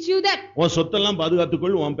scriptures teach you that. உன் சொத்தெல்லாம்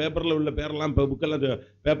பாதுகாத்துக்கொள், உன் பேப்பர்ல உள்ள பேரெல்லாம் புக்கெல்லாம்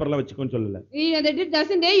பேப்பர்லாம் வச்சுக்கோன்னு சொல்லல. That it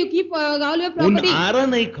doesn't say you keep all your property. உன்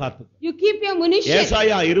அரணை காத்து. You keep your munition.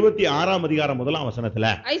 ஏசாயா 26ஆம் அதிகாரம் முதலாம்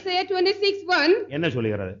வசனத்துல Isaiah 26:1 என்ன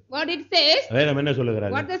சொல்லுகிறது? What it says? வேதம் என்ன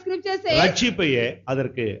சொல்லுகிறது? What the scripture says? ரட்சிப்பையே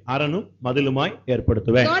அதற்கு அரணும் மதிலுமாய்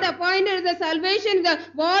ஏற்படுத்துவேன். God appointed the salvation, the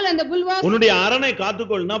wall and the bulwark. உன்னுடைய அரணை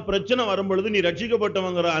காத்துக்கொள்ளனா பிரச்சனை வரும்பொழுது நீ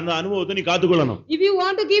ரட்சிக்கப்பட்டவங்கற அந்த அனுபவத்தை நீ காத்துக்கொள்ளணும். If you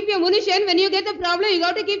want to keep your munition, when you get the problem, you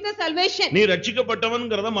got to keep the salvation. நீ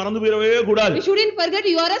ரட்சிக்கப்பட்டவன்ங்கறத மறந்து போயிரவே கூடாது. You shouldn't forget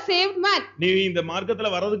you are a saved man. நீ இந்த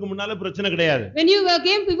மார்க்கத்துல வரதுக்கு முன்னால பிரச்சனை கிடையாது. When you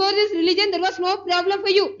came before this religion, there was no problem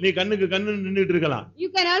for you. நீ கண்ணுக்கு கண்ணு நின்னுட்டு இருக்கலாம்.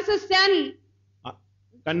 You can also stand.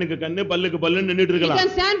 கண்ணுக்கு கண்ணு பல்லுக்கு பல்லு நின்னுட்டு இருக்கலாம். You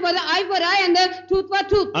can stand for the eye for eye and the tooth for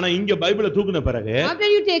tooth. ஆனா இங்க பைபிளை தூக்குன பிறகு after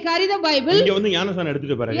you carry the Bible, இங்க வந்து ஞானஸ்நானம்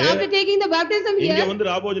எடுத்துட்ட பிறகு after taking the baptism here, இங்க வந்து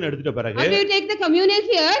ராபோஜனம் எடுத்துட்ட பிறகு after you take the communion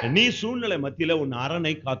here, நீ சூழ்நிலை மத்தியில உன்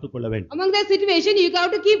அரணை காத்துக்கொள்ள வேண்டும். among the situation you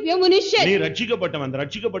have to keep your munition. நீ ரட்சிக்கப்பட்டவன், அந்த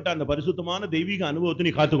ரட்சிக்கப்பட்ட அந்த பரிசுத்தமான தெய்வீக அனுபவத்தை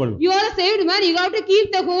நீ காத்துக்கொள்ளணும். You are a saved man, you have to keep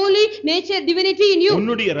the holy nature divinity in you.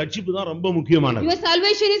 உன்னுடைய ரட்சிப்பு தான் ரொம்ப முக்கியமானது. Your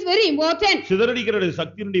salvation is very important. சிதறடிக்கிற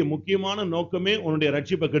சக்தியினுடைய முக்கியமான நோக்கமே உன்னுடைய ரட்சிப்பை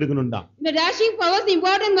கெடுக்கணும் தான். The dashing powers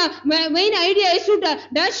important main idea is to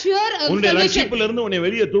dash your உன்னுடைய salvation. ரட்சிப்பில இருந்து உன்னை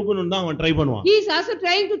வெளிய தூக்கணும் தான் அவன் ட்ரை பண்ணுவான். He is also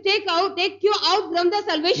trying to take you out from the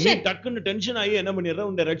salvation. நீ டக்குன்னு டென்ஷன் ஆகி என்ன பண்ணிற?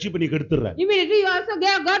 உன்னுடைய ரட்சிப்பை நீ கெடுத்துற. Immediately you also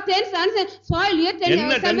got tense and spoil your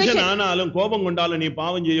என்ன டென்ஷன் ஆனாலும் கோபம் கொண்டாலும் நீ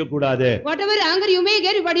பாவம் செய்ய கூடாது. Whatever anger you may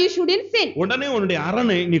get, but you shouldn't sin. உடனே உன்னுடைய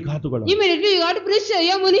அரணை நீ காத்துக்கொள்ளணும். Immediately you got to preserve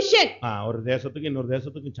your munition. ஒரு தேசத்துக்கு இன்னொரு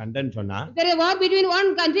தேசத்துக்கு சண்டைன்னு சொன்னா, there is a war between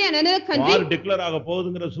one country and another country. War declare ஆக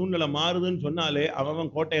போகுதுங்கற சூழ்நிலை மாறுதுன்னு சொன்னாலே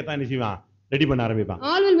அவன் கோட்டையை தான் நினைச்சுவான், ரெடி பண்ண ஆரம்பிப்பான்.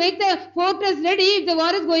 All will make the fortress ready if the war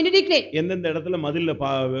is going to declare. எந்தெந்த இடத்துல மதில்ல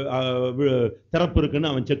திறப்பு இருக்குன்னு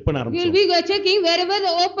அவன் செக் பண்ண ஆரம்பிப்பான். He will be checking wherever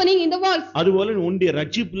the opening in the walls. அதுபோல உன்னுடைய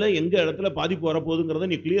ரட்சிப்புல எங்க இடத்துல பாதிப்பு வர போகுதுங்கறத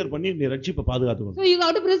நீ கிளியர் பண்ணி நீ ரட்சிப்பை பாதுகாத்துக்கணும். So you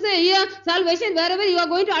got to preserve your salvation wherever you are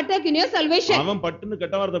going to attack in your salvation. அவன் பட்டுன்னு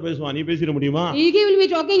கெட்ட வார்த்தை பேசுவான், நீ பேசிர முடியுமா? He will be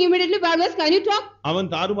talking immediately bad words, can you talk?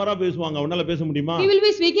 அவன் தாறுமாறா பேசுவாங்க, அவனால பேச முடியுமா? He will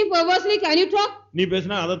be speaking perversely, can you talk? நீ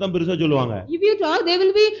பேசினா அத தான் பெருசா சொல்லுவாங்க. If you talk, they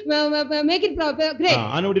will be make make it great.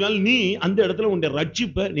 ஆனபடியால் நீ அந்த இடத்துல உன்னுடைய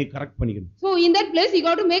ரட்சிப்பை நீ கரெக்ட் பண்ணிக்கணும். So in that place you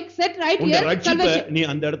got to make set right உன்னுடைய here ரட்சிப்பை salvation. நீ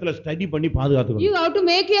அந்த இடத்துல ஸ்டடி பண்ணி பாதுகாத்துக்கணும். You have to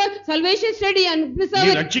make your salvation steady and preserve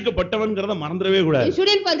நீ it. ரட்சிக்கப்பட்டவன்ங்கறத மறந்துடவே கூடாது. You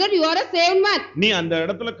shouldn't forget you are a saved man. நீ அந்த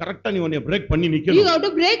இடத்துல கரெக்ட்டா நீ உன்னை பிரேக் பண்ணி You நிக்கணும். have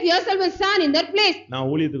to break yourself and stand in that place. நான்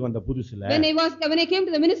ஊழியத்துக்கு வந்த புதுசுல When I came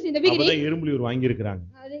to the ministry in the beginning, அப்பதான் இரும்புலியூர் வாங்கி இருக்காங்க.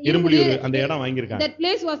 இரும்புலியூர் அந்த இடம் வாங்கி இருக்காங்க. that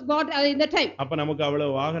place was bought in that time. அப்ப நமக்கு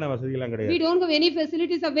அவ்வளவு வாகன வசதி எல்லாம் கிடையாது. We don't have any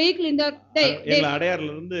facilities of vehicle in that day. எங்க அடையார்ல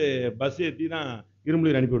இருந்து பஸ் ஏத்தி தான்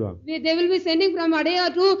இரும்புலியூர் அனுப்பி விடுவாங்க. They will be sending from Adaya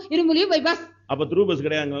to Irumuli by bus. அப்ப த்ரூ பஸ்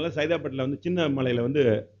கிடையாதுனால சைதாப்பேட்ல வந்து சின்ன மலையில வந்து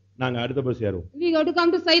நாங்க அடுத்த பஸ் ஏறுவோம். We got to come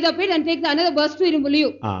to Saidapet and take another bus to Irumuli.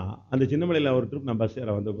 அந்த சின்ன மலையில ஒரு ட்ரிப் நான் பஸ் ஏற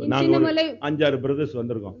வந்து நாங்க ஒரு 5-6 பிரதர்ஸ்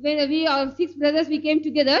வந்திருக்கோம். When we are 6 brothers we came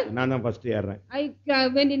together. நான் தான் first ஏறறேன். I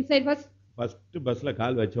went inside first. First பஸ்ல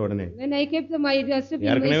கால் வச்ச உடனே When I kept my step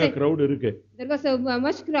ஏற்கனவே கிரவுட் இருக்கு. There was a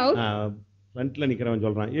much crowd. ஃப்ரண்ட்ல நிக்கிறவன்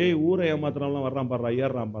சொல்றான் ஏய் ஊரை ஏமாத்துறவங்க வர்றான் பாறா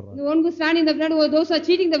ஏறறான் பாறா. The one who stand in the front, those are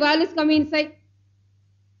cheating, the wall is coming inside.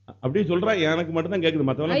 அப்படி சொல்றா. எனக்கு மட்டும் தான் கேக்குது.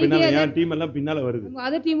 மத்தவங்க பின்னால என் டீம் எல்லாம் பின்னால வருது.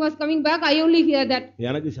 Other team was coming back, I only hear that.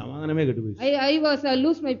 எனக்கு சமாதானமே கெட்டு போச்சு. I was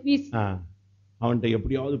lose my peace. அவன்ட்ட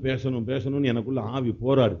எப்படியாவது பேசணும்னு எனக்குள்ள ஆவி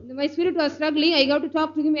போராடு. My spirit was struggling, I got to talk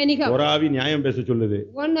to him anyhow. ஒரு ஆவி நியாயம் பேச சொல்லுது.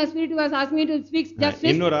 One spirit was asking me to speak justice.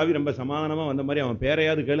 இன்னொரு ஆவி ரொம்ப சமாதானமா வந்த மாதிரி அவன்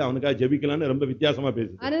பேரையாவது கேளு அவனுக்காக ஜெபிக்கலாம்னு ரொம்ப வித்தியாசமா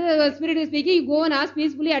பேசுது. Another spirit is speaking, go and ask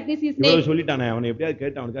peacefully at least his name. இவன் சொல்லிட்டானே அவனை எப்படியாவது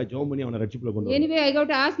கேட்டு அவனுக்காக ஜெபம் பண்ணி அவனை ரட்சிப்புல கொண்டு வா. Anyway I got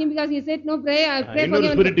to ask him because he said no pray for him.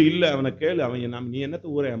 இன்னொரு ஸ்பிரிட் இல்ல அவனை கேளு அவன் நீ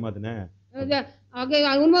என்னத்த ஊரை ஏமாத்துன. Okay,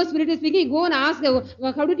 one more spirit is speaking, go and ask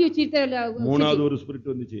how did you cheat the மூணாவது ஒரு ஸ்பிரிட்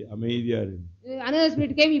வந்துச்சு அமைதியா இரு. Another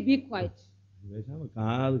spirit came, be quiet. பேசாம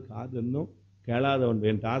காது இன்னும் கேளாதவன்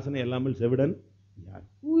என் தாசனை எல்லாமே செவிடன் யார்.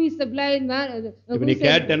 Who is the blind man? இப்ப நீ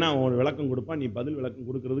கேட்டேன்னா அவன் விளக்கம் கொடுப்பான். நீ பதில் விளக்கம்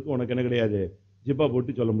கொடுக்கிறதுக்கு உனக்கு என்ன கிடையாது. ஜிப்பா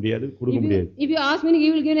போட்டு சொல்ல முடியாது கொடுக்க முடியாது. If you ask me,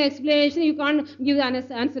 you will give an explanation, you can't give the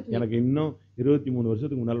answer to me. எனக்கு இன்னும் 23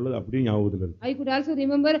 வருஷத்துக்கு முன்னால உள்ளது அப்படியே ஞாபகத்துல இருக்கு. I could also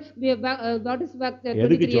remember what is back there.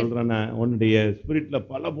 எதுக்கு சொல்றேன்னா உன்னுடைய ஸ்பிரிட்ல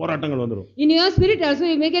பல போராட்டங்கள் வந்துரும். In your spirit also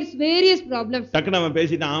you may get various problems. டக்குனு அவன்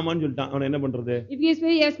பேசிட்டு ஆமான்னு சொல்லிட்டான். அவன் என்ன பண்றது? If he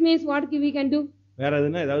says yes means what we can do? வேற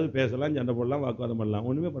எதுனா ஏதாவது பேசலாம் சண்டை போடலாம் வாக்குவாதம் பண்ணலாம்.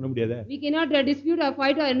 ஒண்ணுமே பண்ண முடியாது. We cannot dispute or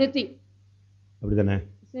fight or anything. அப்படிதானே?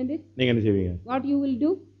 Isn't it? நீங்க என்ன செய்வீங்க? What you will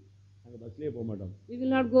do? நாங்க பஸ்லயே போக மாட்டோம். We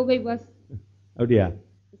will not go by bus. அப்படியா?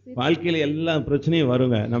 வாழ்க்கையில எல்லா பிரச்சனையும்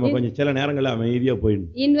வருங்க. நம்ம கொஞ்சம் சில நேரங்கள்ல அமைதியா போயிடும்.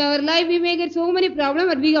 In our life we may get so many problems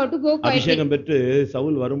but we have to go quietly. அபிஷேகம் பெற்று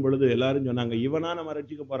சவுல் வரும் பொழுது எல்லாரும் சொன்னாங்க இவனா நம்ம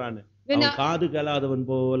ரட்சிக்க போறான்னு. அவன் காது கேளாதவன்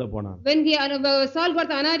போல போனான். When Saul got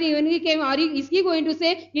the anointing, when he came, is he going to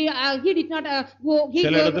say he did not go?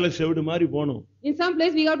 சில இடத்துல செவிடு மாதிரி போணும். In some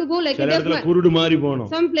place we have to go like a சில deaf இடத்துல man. குருடு மாதிரி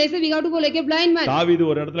போணும். Some places we have to go like a blind man. தாவீது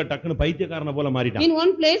ஒரு இடத்துல டக்குனு பைத்தியக்காரன போல மாறிட்டான். In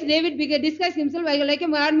one place David disguised himself like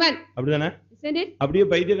a madman. அப்படிதானே? Isn't it? அப்படியே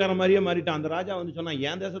பைத்தியக்காரன் மாதிரியே மாறிட்டான். அந்த ராஜா வந்து சொன்னா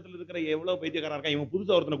என் தேசத்துல இருக்கிற எவ்வளவு பைத்தியக்காரன் இருக்கா இவன்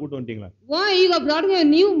புதுசா ஒருத்தனை கூட்டி வந்துட்டீங்களா? Why you have brought a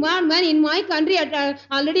new madman in my country?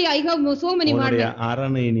 Already I have so many madmen.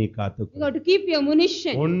 அரணை நீ காத்துக்கோ. You have to keep your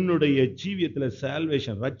munition. உன்னுடைய ஜீவியத்துல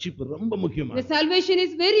salvation ரட்சிப்பு ரொம்ப முக்கியமா. The salvation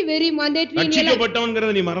is very very mandatory in your life.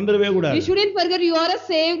 ரட்சிக்கப்பட்டவன்ங்கறத நீ மறந்துடவே கூடாது. You shouldn't forget you are a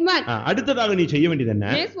saved man. அடுத்ததாக நீ செய்ய வேண்டியது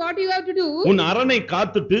என்ன? Yes, what you have to do? உன் அரணை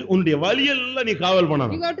காத்துட்டு உன்னுடைய வழியெல்லாம் நீ காவல்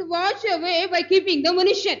பண்ணணும். You have to watch your way by keeping the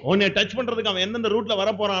munition. உன்னை டச் பண்றதுக்கு அவன் எந்தெந்த ரூட்ல வர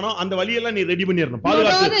போறானோ அந்த வழியெல்லாம் நீ ரெடி பண்ணிரணும். All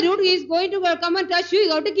பாதுகாத்து. the route he is going to come and touch you,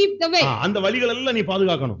 you have to keep the way. அந்த வழிகள் எல்லாம் நீ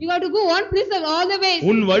பாதுகாக்கணும். You have to go on preserve all the ways.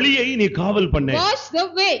 உன் வழியை நீ காவல் பண்ணு. Watch the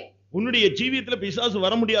way. உன்னுடைய ஜீவியத்துல பிசாசு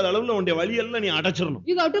வர முடியாத அளவுல உன்னுடைய வழியெல்லாம் நீ அடைச்சிரணும்.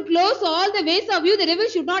 You have to close all the ways of you, the devil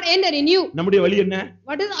should not enter in you. நம்முடைய வழி என்ன?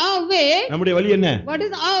 What is our way? நம்முடைய வழி என்ன? What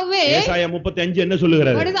is our way? ஏசாயா 35 என்ன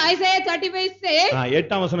சொல்லுகிறது? What is Isaiah 35 say?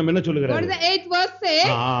 8ஆம் வசனம் என்ன சொல்லுகிறது? What is the 8th verse say?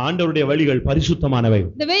 ஆண்டவருடைய வழிகள் பரிசுத்தமானவை.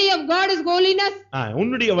 The way of God is holiness.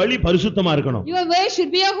 உன்னுடைய வழி பரிசுத்தமா இருக்கணும். Your way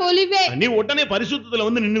should be a holy way. நீ உடனே பரிசுத்தத்துல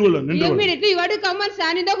வந்து நின்னுகொள்ளு. Immediately you have to come and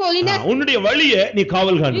stand in the holiness. உன்னுடைய வழியை நீ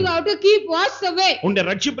காவல் காணு. You have to keep watch the way. உன்னுடைய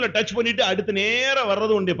ரட்சிப்புல டச் பண்ணிட்டு அடுத்து நேரா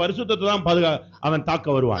வர்றது உன்னுடைய பரிசுத்தத்தை தான் அவன் தாக்க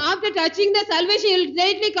வருவான். After touching the salvation you will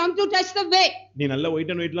directly come to touch the way. நீ நல்ல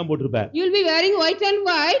white and ஒயிட்லாம் போட்டுருப்ப. You will be wearing white and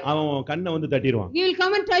white. அவன் கண்ணை வந்து தட்டிடுவான். He will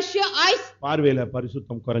come and touch your eyes. பார்வையில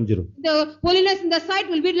பரிசுத்தம் குறைஞ்சிரும். The holiness in the sight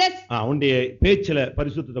will be less. உன்னுடைய பேச்சில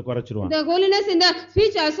பரிசுத்தத்தை குறைச்சிடுவான். The holiness in the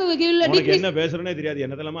speech also will decrease. உனக்கு என்ன பேசுறனே தெரியாது.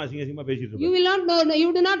 என்னதெல்லாம் அசிங்கமா பேசிட்டு இருப்ப. You will not know,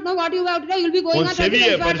 you do not know what you have to do. You will be going on to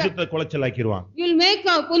செவியை பரிசுத்த குலைச்சலாக்கிடுவான். You will make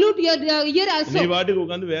pollute your ear also. நீ வாட்டுக்கு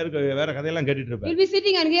உட்கார்ந்து வேற கதையெல்லாம் கேட்டிட்டு இருப்ப. You will be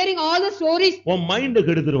sitting and hearing all the stories. உன் mind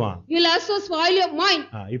கெடுத்துருவான். You will also spoil your mind.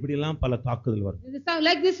 இப்படி எல்லாம் பல தாக்குதல் வரும்.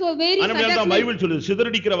 Like this so very அனபடியால் Bible சொல்லுது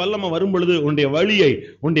சிதறடிக்கிற வல்லமை வரும் பொழுது உன்னுடைய வழியை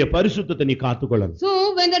உன்னுடைய பரிசுத்தத்தை நீ காத்துக்கொள்ளணும். So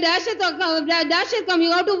when the dasher come,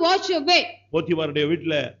 you have to watch your way. போத்திபாருடைய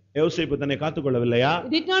வீட்ல யோசேப்பு தன்னை காத்துக்கொள்ளவில்லையா?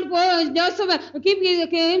 Did not go Joseph keep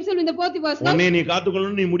himself in the Potiphar's house. உன்னை நீ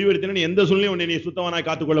காத்துக்கொள்ளணும் நீ முடிவெடுத்தீனா எந்த சூழ்நிலையும் உன்னை நீ சுத்தமானாய்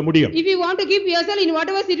காத்துக்கொள்ள முடியும். If you want to keep yourself in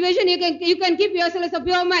whatever situation, you can keep yourself as a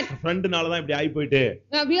pure man. ஃப்ரெண்ட்னால தான் இப்படி ஆயி போயிட்டு.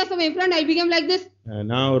 Because of my friend I became like this.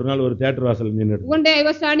 நான் ஒரு நாள் ஒரு தியேட்டர் வாசல்ல நின்னுட்டு. One day I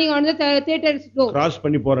was standing on the theater's door. Cross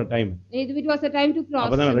பண்ணி போற time. It was a time to cross.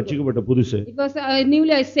 அப்பதான் ரட்சிக்கப்பட்ட புதுசு. It was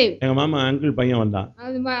newly I saved. எங்க மாமா அங்கிள் பையன் வந்தான்.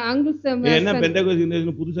 My uncle's என்ன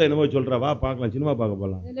பெந்தேகோஸ்து புதுசா என்னமோ சொல்றா வா பார்க்கலாம் சினிமா பார்க்க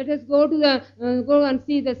போலாம். Let us go and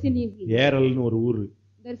see the cinema. ஏரல்னு ஒரு ஊரு.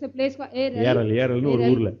 There is a place called ஏரல்னு ஒரு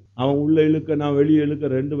ஊர்ல அவன் உள்ள இழுக்க நான் வெளிய இழுக்க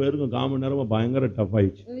ரெண்டு பேருக்கும் காமன் நேரமா பயங்கர டஃப்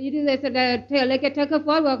ஆயிடுச்சு. It is like a tug of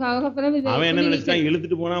war. அவன் என்ன நினைச்சான்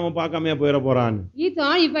இழுத்துட்டு போனா அவன் பார்க்காம போயிட போறான்னு. He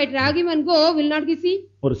thought if I drag him and go will not he see.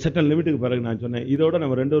 ஒரு செட்டன் லிமிட்டுக்கு பிறகு நான் சொன்னேன் இதோட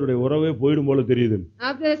நம்ம ரெண்டு பேருடைய உறவே போய்டும் போல தெரியுது.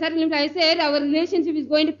 After a certain limit I said our relationship is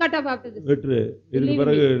going to cut off after this. விட்டு இதுக்கு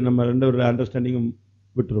பிறகு நம்ம ரெண்டு பேருடைய அண்டர்ஸ்டாண்டிங்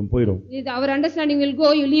விட்டுரும் போயிடும். Our understanding will go,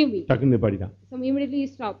 you leave me. டக்குன்னு பாடிட்டான். So immediately he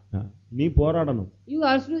stopped. நீ போராடணும்.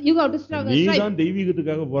 You have to struggle. நீ தான்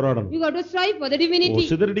தெய்வீகத்துக்காக போராடணும். You have to strive for the divinity.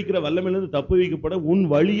 சிதறடிக்கிற வல்லமையிலிருந்து தப்புவிக்கப்பட உன்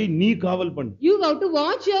வழியை நீ காவல் பண்ணு. You have to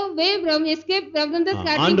watch your way from escape from the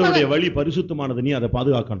scattering. ஆண்டவருடைய வழி பரிசுத்தமானது நீ அதை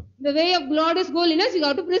பாதுகாக்கணும். The way of God is holiness, you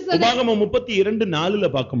have to preserve. உபாகமம்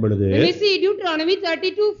 32:4 பார்க்கும் பொழுது we see Deuteronomy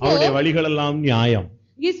 32:4. அவருடைய வழிகள் எல்லாம் நியாயம்.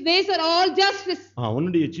 His ways are all justice.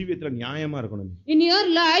 உன்னுடைய ஜீவியத்துல நியாயமா இருக்கணும். In your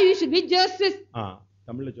life you should be justice.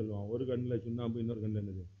 தமிழ்ல சொல்லுவான் ஒரு கண்ணுல சுண்ணாம்பு இன்னொரு கண்ணுல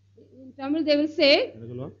என்னது? In Tamil they will say என்ன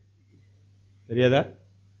சொல்லுவான் தெரியாதா?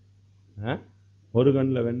 ஒரு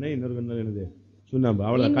கண்ணுல வெண்ணெய் இன்னொரு கண்ணுல என்னது? சுண்ணாம்பு.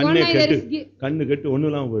 அவ்வளவு கண்ணு கெட்டு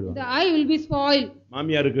ஒண்ணுலாம் போயிடும். The eye will be spoiled.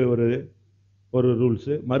 மாமியாருக்கு ஒரு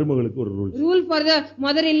ரூல்ஸ் மருமகளுக்கு ஒரு rules. Rule for the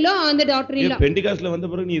mother-in-law and the daughter-in-law. பெண்டிகாஸ்ட்ல வந்த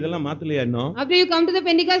பிறகு நீ இதெல்லாம் மாத்தலையா இன்னும்? After you come to the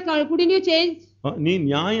Pentecost, couldn't you change? நீ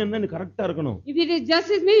நியாயம் தான் கரெக்ட்டா இருக்கணும். If it is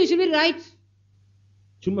justice means you should be right.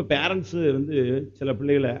 சும்மா பேரண்ட்ஸ் சில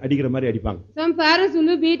பிள்ளைகளை அடிக்கிற மாதிரி அடிப்பாங்க. Some parents will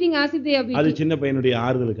be beating as if they are beating. அது சின்ன பையனுடைய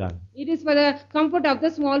ஆறுதலுக்காக. It is for the comfort of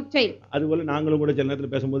the small child. அதுபோல நாங்களும் கூட சில நேரத்துல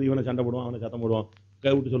பேசும்போது இவனை சண்டை போடுவான் அவனை சத்தம் போடுவான்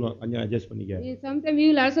கை விட்டு சொல்லுவான் கொஞ்சம் அட்ஜஸ்ட் பண்ணிக்க. Sometimes we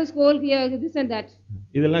will also scold here this and that.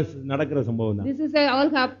 இதெல்லாம் நடக்கிற சம்பவம் தான். This is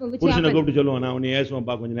all happen which happen. புருஷனை கூப்பிட்டு சொல்லுவான் நான் உன்னை ஏசுவான்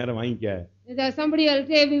பா கொஞ்ச நேரம் வாங்கிக்க. Somebody will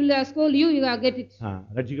say we will scold you, you get it.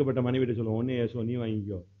 ரட்சிக்கப்பட்ட மனைவிட்ட சொல்லுவான் உன்னை ஏசுவான் நீ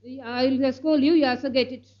வாங்கிக்கோ. I will scold you, you also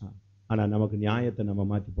get it. ஆனா நமக்கு நியாயத்தை நம்ம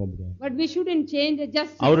மாத்தி போக முடியாது. But we shouldn't change the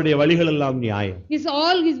justice. அவருடைய வழிகள் எல்லாம் நியாயம். His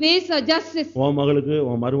ways are justice. உன் மகளுக்கு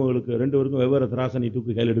உன் மருமகளுக்கு ரெண்டு பேருக்கும் வெவ்வேறு திராசை நீ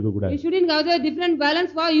தூக்கி கையில் எடுக்க கூடாது. You shouldn't have the different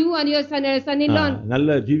balance for you and your son-in-law.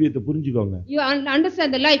 நல்ல ஜீவியத்தை புரிஞ்சுக்கோங்க. You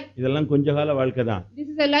understand the life. இதெல்லாம் கொஞ்ச கால வாழ்க்கை தான். This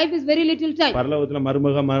is a life is very little time. பரலோகத்துல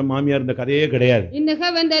மருமக மாமியார் இந்த கதையே கிடையாது. In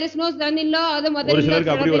heaven there is no son-in-law or the mother-in-law. ஒரு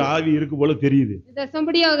சிலருக்கு அப்படி ஒரு ஆவி இருக்கு போல தெரியுது. There's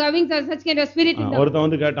somebody having such kind of spirit in them. ஒருத்தன்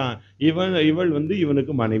வந்து கேட்டான் இவள்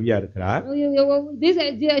இவனுக்கு மனைவியா இருக்கிறார்.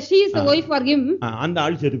 She is the wife for him. அந்த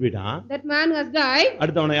ஆள் செத்து போயிட்டான். That man has died.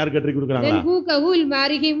 அடுத்தவனை யார் கட்டி கொடுக்கறாங்க? Then who will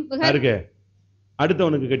marry him? யாருக்கு?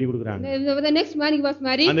 அடுத்தவனுக்கு கட்டி கொடுக்கறாங்க. The next man he was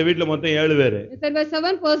married. அந்த வீட்ல மொத்தம் 7 பேர். There were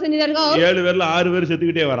 7 persons in that house. 7 பேர்ல 6 பேர்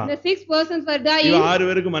செத்துக்கிட்டே வரான். The 6 persons were dying. இவ 6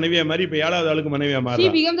 பேருக்கு மனைவியா மாறி இப்ப 7வது ஆளுக்கு மனைவியா மாறா. She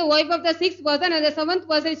became the wife of the 6th person and the 7th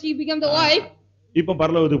person she became the wife. இப்ப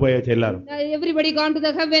பரலோகத்துக்கு போயாச்சு எல்லாரும். Everybody gone to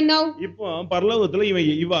the heaven now. இப்போ பரலோகத்துல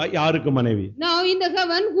இவ யாருக்கு மனைவி? Now in the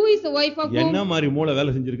heaven who is the wife of whom? என்ன மாதிரி மூளை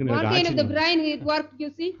வேலை செஞ்சிருக்குன்னு எனக்கு ஆச்சரியம். What kind of the brain it worked you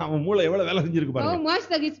see? அவன் மூளை எவ்வளவு வேலை செஞ்சிருக்கு பாருங்க. How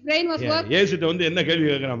much his brain was worked? இயேசுட்ட வந்து என்ன கேள்வி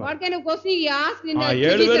கேக்குறாங்க? What kind of question he asked in the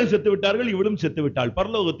 7 பேரும் செத்து விட்டார்கள் இவளும் செத்து விட்டாள்.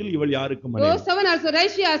 பரலோகத்தில் இவள் யாருக்கு மனைவி? Those 7 also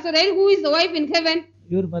right she also right who is the wife in heaven?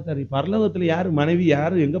 இவர் பார்த்தாரு பரலோகத்துல யாரு மனைவி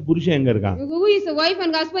யாரு எங்க புருஷன் எங்க இருக்கான்? Who is the wife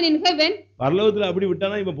and husband in heaven? பரலோகத்துல அப்படி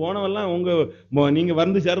விட்டானா இப்ப போனவெல்லாம் நீங்க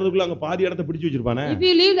வந்து சேர்றதுக்குள்ள அங்க பாதி இடத்தை பிடிச்சு வச்சிருப்பானே. If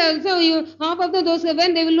you leave also you half of those heaven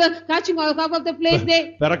they will catching half of the place they.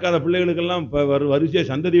 பிறக்காத பிள்ளைகளுக்கு எல்லாம் வரிசை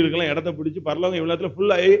சந்ததிகளுக்கு எல்லாம் இடத்தை பிடிச்சு பரலோகம் இவ்வளவுல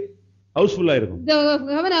ஃபுல் ஆயி ஹவுஸ்ஃபுல்லா இருக்கும். The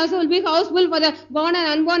heaven also will be houseful for the born and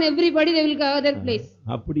unborn everybody they will go their place.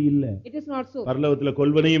 அப்படி இல்ல. It is not so. பரலோகத்துல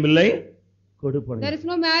கொல்வனையும் இல்லை கொடுப்பனையும். There is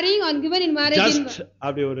no marrying or given in marriage. Just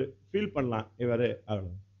அப்படி ஒரு feel பண்ணலாம் இவரே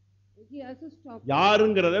அவ்வளவு. He also stop.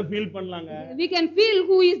 யாருங்கறத feel பண்ணலாங்க. We can feel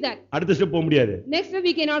who is that. அடுத்த ஸ்டெப் போக முடியாது. Next step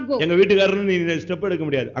we cannot go. எங்க வீட்டுக்காரன்னு நீ ஸ்டெப் எடுக்க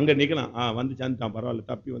முடியாது. அங்க நிக்கலாம். வந்து சாந்தான் பரவாயில்லை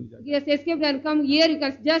தப்பி வந்து. Yes, escaped and come here you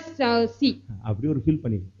can just see. அப்படி ஒரு ஃபீல்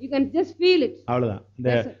பண்ணி. You can just feel it. அவ்வளவுதான்.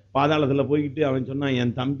 இந்த பாதாளத்துல போயிட்டு அவன் சொன்னா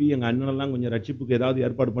என் தம்பி எங்க அண்ணன் எல்லாம் கொஞ்சம் ரட்சிப்புக்கு ஏதாவது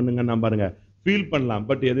ஏற்பாடு பண்ணுங்கன்னா பாருங்க. ஃபீல் பண்ணலாம்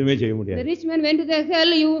பட் எதுவுமே செய்ய முடியாது. The rich man went to the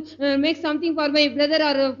hell you make something for my brother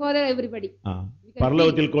or father everybody.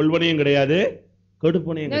 பரலோகத்தில் கொல்வனையும் கிடையாது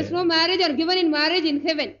கொடுப்பனே There is no marriage or given in marriage in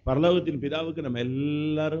heaven. பரலோகத்தின் பிதாவுக்கு நம்ம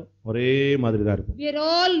எல்லாரும் ஒரே மாதிரி தான் இருப்போம். We are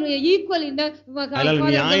all equal in the அதனால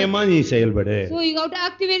நியாயமா நீ செயல்படு. So you have to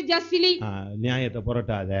activate justly. நியாயத்தை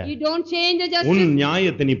புரட்டாத. You don't change the justice. உன்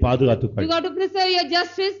நியாயத்தை நீ பாதுகாத்துக்கொள். You have to preserve your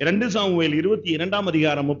justice. 2 Samuel 22ஆம்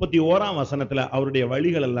அதிகாரம் 31ஆம் வசனத்துல அவருடைய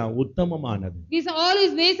வழிகள் எல்லாம் உத்தமமானது. His all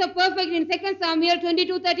his ways are perfect in 2 Samuel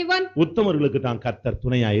 22:31. உத்தமர்களுக்கு தான் கர்த்தர்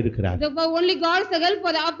துணையா இருக்கிறார். The only God is a help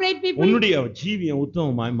for the upright people. உன்னுடைய ஜீவியம்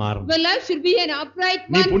உத்தமமாய் மாறும். Your life should be an upright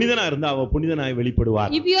one. நீ புனிதனா இருந்தா அவர் புனிதனாய்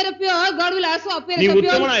வெளிப்படுவார். If you are a pure, God will also appear as நீ a pure.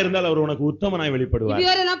 உத்தமனா இருந்தால் அவர் உனக்கு உத்தமனாய் வெளிப்படுவார். If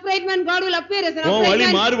you are an upright man, God will appear as an உன் upright வழி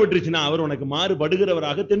man. மாறுபட்டுச்சுனா அவர் உனக்கு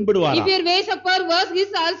மாறுபடுகிறவராக தென்படுவார். If your ways are perverse,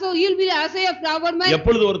 he will be also a froward man.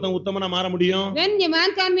 எப்பொழுது ஒருத்தன் உத்தமனா மாற முடியும்? When a man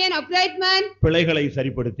can be an upright man, பிழைகளை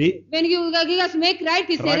சரிப்படுத்தி, when he has make right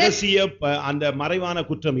his errors, ரகசிய அந்த மறைவான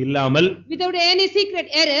குற்றம் இல்லாமல், without any secret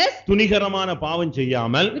errors, துணிகரமான பாவம்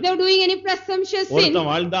செய்யாமல், without doing any presumptuous sin, ஒருத்தன்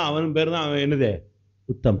வாழ்ந்தா அவன் பேர் தான் என்னது?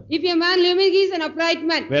 Uttam. If a man living, he is an upright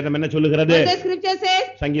man. வேதம் என்ன சொல்லுகிறது? What the scripture says?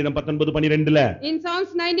 சங்கீதம் 19:12 In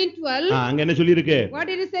Psalms 19:12, அங்க என்ன சொல்லி இருக்கு?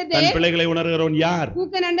 what it is said than there? பிள்ளைகளை உணர்கிறவன் யார்? Who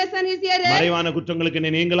can understand his errors? மறைவான குற்றங்களுக்கு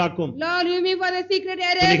என்னை நீங்களாக்கும். Lord, leave me for the secret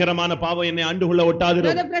errors. துணிகரமான பாவம் என்னை ஆண்டுகொள்ள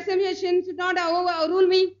ஒட்டாதிரும். The presumption should not overrule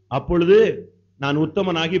me. அப்பொழுது நான்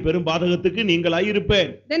உத்தமனாகி பெரும் பாதகத்துக்கு நீங்களாய் இருப்பேன்.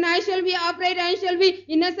 Then I shall be upright, I shall be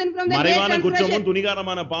innocent from the great மறைவான transgression. குற்றமும்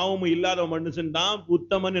துணிகரமான பாவமும் இல்லாத மனுஷன் தான்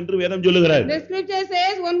உத்தமன் என்று வேதம் சொல்லுகிறது. The scripture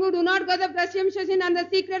says one who do not go the presumptuous sin and the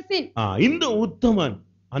secret sin. இந்த உத்தமன்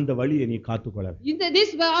அந்த வழியை நீ காத்துக்கொள்ள.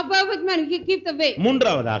 This perfect man keep the way.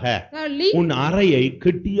 மூன்றாவதாக Thirdly, உன் அறையை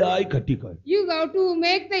கெட்டியாய் கட்டிக்கொள். you have to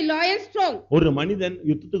make the loin strong. ஒரு மனிதன்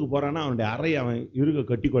யுத்தத்துக்கு போறானா அவனுடைய அறையை அவன் இறுக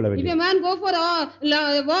கட்டிக்கொள்ள If வேண்டும். a man go for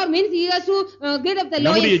war means he has to get up the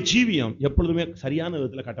நம்முடைய loins. ஜீவியம் எப்பொழுதுமே சரியான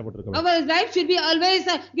விதத்துல கட்டப்பட்டிருக்கும். Our life should be always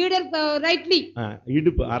girded rightly.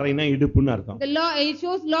 இடுப்பு அறைனா இடுப்புன்னு அர்த்தம். It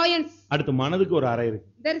shows loins. அடுத்து மனதுக்கு ஒரு அறை இருக்கு.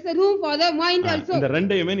 There is a room for the mind also. இந்த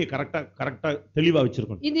ரெண்டையுமே நீ கரெக்ட்டா தெளிவா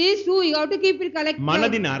வச்சிருக்கணும். It is true, you have to keep it correct.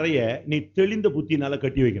 மனதின் அறையை நீ தெளிந்த புத்தினால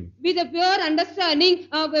கட்டி வைக்கணும். With a pure understanding,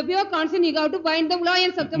 a pure conscience, you have to bind the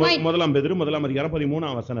loins of the mind. முதலாம் பேதுரு 1ஆம் அதிகாரம்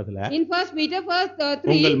 13ஆம் வசனத்துல In 1 Peter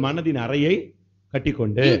 3, உங்கள் மனதின் அறையை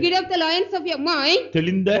கட்டிக்கொண்டு you get up the loins of your mind.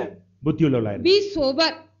 தெளிந்த புத்தியுள்ளவளாய் Be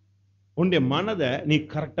sober. உன்னுடைய மனதை நீ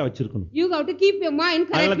கரெக்ட்டா வச்சிருக்கணும். You have to keep your mind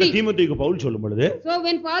correctly. தீமோத்தேயுக்கு Pavul சொல்லும் பொழுது, So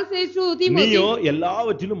when Paul says to Timothy, நீயோ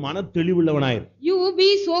எல்லாவற்றிலும் மன தெளிவுள்ளவனாயிரு. you be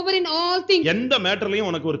sober in all things. எந்த மேட்டர்லயும்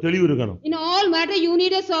உனக்கு ஒரு தெளிவு இருக்கணும். In all matter you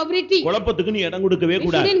need a sobriety. குழப்பத்துக்கு நீ இடம் கொடுக்கவே You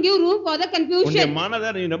கூடாது. shouldn't give room for the உன்னுடைய confusion.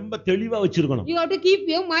 மனதை நீ ரொம்ப தெளிவா வச்சிருக்கணும். You have to keep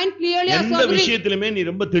your mind clearly and எந்த soberly. விஷயத்திலுமே நீ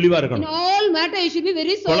ரொம்ப தெளிவா In இருக்கணும். all matter you should be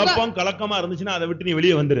very sober. குழப்பம் கலக்கமா இருந்துச்சுன்னா அதை விட்டு நீ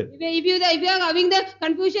வெளியே வந்துரு. If you are having the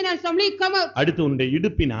confusion and stumbling, come out. அடுத்து உன்னுடைய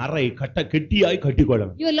இடுப்பின் அறை கெட்டியாய்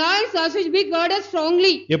கட்டிக்கொள்ளணும். Your loins also should be girded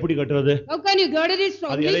strongly. எப்படி கட்டுறது? How can you gird it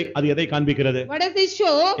strongly? அது எதை காண்பிக்கிறது? What does this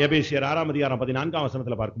show? எபேசியர் 6ஆம் அதிகாரம் 14ஆம்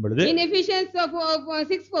வசனத்துல பார்க்கும் பொழுது, In Ephesians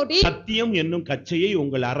 6:14, சத்தியம் என்னும் கச்சையை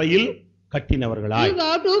உங்கள் அறையில் கட்டினவர்களாய். you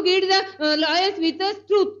have to gird the loins with the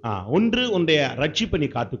truth. ஒன்று உன்னுடைய ரட்சிப்பை நீ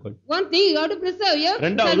காத்துக்கொள். One thing you have to preserve your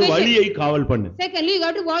இரண்டாவது salvation. வழியை காவல் பண்ணு. Secondly, you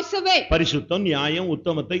have to watch the way. பரிசுத்தம், நியாயம்,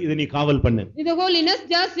 உத்தமத்தை இதை நீ காவல் பண்ணு. With the holiness,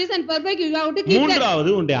 justice and perfect, you have to keep that.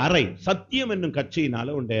 மூன்றாவது உன்னுடைய அறை சத்தியம் என்னும்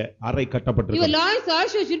கச்சையினால உன்னுடைய அறை Your கட்டப்பட்டிருக்கு. loins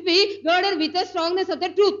also should be girded with the strongness of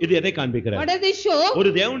the truth. இது எதை காண்பிக்கிறது? What does this show?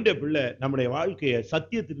 ஒரு தேவனுடைய பிள்ளை நம்முடைய வாழ்க்கையை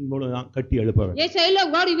சத்தியத்தின் மூலம் தான் கட்டி எழுப்ப வேண்டும். A child of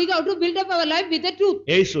God, we have to build up our life with the truth.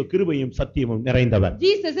 இயேசு கிருபையும் சத்தியமும் நிறைந்தவர்.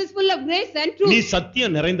 Jesus is full of grace and நீ truth.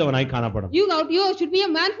 சத்தியம் நிறைந்தவனாய் காணப்படும். You should be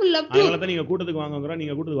a man full of truth. அதனால தான் நீங்க கூட்டத்துக்கு வாங்கங்கறோம்,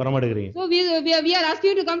 நீங்க கூட்டத்துக்கு வர மாட்டேங்கிறீங்க. So we are asking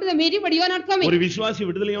you to come to the meeting, but you are not coming. ஒரு விசுவாசி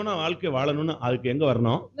விடுதலையான வாழ்க்கை வாழணும்னு அதுக்கு எங்க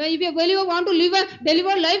வரணும்? If a believer want to live a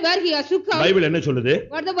delivered life, where he has to come? Bible என்ன சொல்லுது?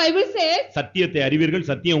 What the Bible says? சத்தியத்தை அறிவீர்கள்,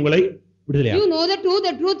 சத்தியம் உங்களை விடுதலையாக்கும். You know the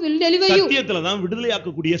truth will deliver you. சத்தியத்துல தான்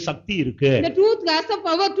விடுதலையாக்கக்கூடிய சக்தி இருக்கு. The truth has the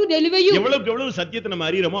power to deliver you. எவ்வளவுக்கு எவ்வளவு சத்தியத்தை நம்ம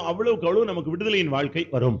அறியறோமோ அவ்வளவுக்கு அவ்வளவு நமக்கு விடுதலையின் வாழ்க்கை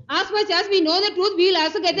வரும். As much as we know the truth, we will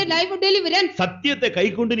also get the life of deliverance. சத்தியத்தை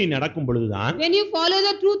கைக்கொண்டு நீ நடக்கும் பொழுதுதான் When you follow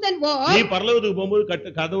the truth and walk, நீ பரலோகத்துக்கு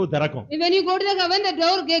போகும்போது கதவு திறக்கும். when you go to the heaven,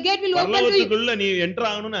 the gate will open to you. பரலோகத்துக்குள்ள நீ என்டர்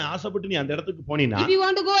ஆகணும்னு ஆசைப்பட்டு நீ அந்த இடத்துக்கு போனீனா, If you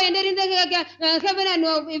want to go enter in the heaven and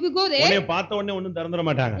if you go there, உன்னை பார்த்த உடனே ஒண்ணும் திறந்துற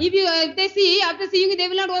மாட்டாங்க. if they see, after seeing it, they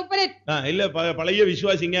will not open it. இல்ல பழைய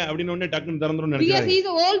விசுவாசிங்க அப்படின்னு ஒண்ணே டக்குன்னு திறந்துரும் Because நினைக்கிறாங்க. he is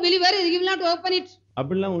an old believer, he will not open it.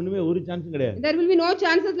 அப்படிலாம் ஒண்ணுமே ஒரு சான்ஸும் கிடையாது. There will be no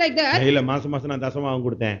chances like that. இல்ல மாசம் நான் தசமாவும்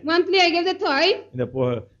கொடுத்தேன். Monthly I give the tithe. இந்த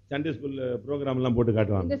சண்டே ஸ்கூல் ப்ரோகிராம் எல்லாம் போட்டு In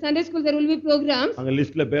காட்டுவாங்க. the Sunday school there will be programs. அங்க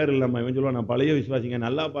லிஸ்ட்ல பேர் இல்லம்மா, இவன் சொல்லுவான் நான் பழைய விசுவாசிங்க,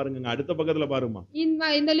 நல்லா பாருங்க அடுத்த பக்கத்துல பாருமா.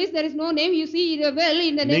 In the list there is no name, you see it well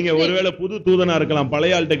in the next நீங்க page. ஒருவேளை புது தூதனா இருக்கலாம்,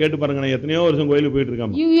 பழைய ஆள்கிட்ட கேட்டு பாருங்க, நான் எத்தனையோ வருஷம் கோயிலுக்கு போயிட்டு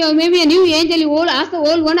இருக்கேன். You may be a new angel, you old, ask the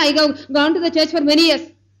old one, I have gone to the church for many years.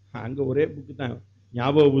 அங்க ஒரே புக் தான்,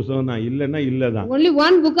 ஞாபக புத்தகம் தான், இல்லன்னா இல்லதான். Only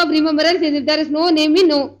one book of remembrance, and if there is no name, we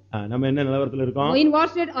know. நம்ம என்ன நிலவரத்துல இருக்கோம்? In what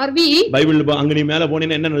state are we? Bible அங்க நீ மேல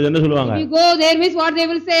போனீன்னா என்ன சொல்லுவாங்க? If you go there means what they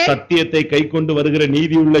will say? சத்தியத்தை கைக்கொண்டு வருகிற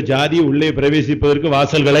நீதி உள்ள ஜாதி உள்ளே பிரவேசிப்பதற்கு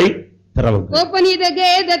வாசல்களை திறவுங்கள். Open ye the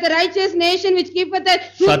gate that the righteous nation which keepeth the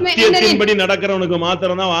truth may enter in. சத்தியத்தின்படி நடக்கிறவனுக்கு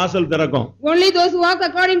மாத்திரம் தான் வாசல் திறக்கும். Only those who walk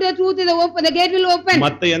according to the truth is open, the gate will open.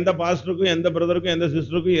 மத்த எந்த பாஸ்டருக்கும் எந்த பிரதருக்கும் எந்த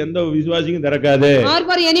சிஸ்டருக்கும் எந்த விசுவாசிக்கும் திறக்காது. Or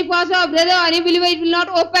for any pastor or brother or any believer it will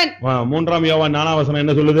not open. 3 யோவான் 4 வசனம்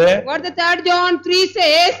என்ன சொல்லுது? What the 3 John 3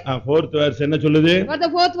 says? 4th verse என்ன சொல்லுது? What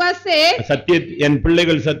the 4th verse says? என்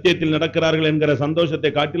பிள்ளைகள் சத்தியத்தில் நடக்கிறார்கள் என்கிற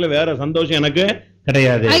சந்தோஷத்தை காட்டில வேற சந்தோஷம் எனக்கு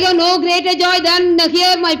கிடையாது. I have no greater joy than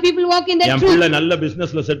here my people walk in the truth. என் பிள்ளை நல்ல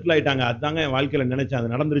பிசினஸ்ல செட்டில் ஆயிட்டாங்க, அதாங்க என் வாழ்க்கையில நினைச்சேன்,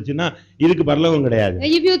 அது நடந்துருச்சுன்னா இதுக்கு பரலோகம் கிடையாது.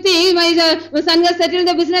 If you think my son has settled in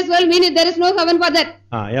the business well, mean there is no heaven for that.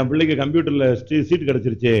 என் பிள்ளைக்கு கம்ப்யூட்டர்ல சீட்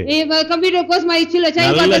கிடைச்சிருச்சு, computer course my child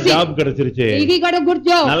நல்ல ஜாப் கிடைச்சிருச்சு, he got a good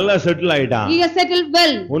job, நல்ல செட்டில் ஆயிட்டான், he has settled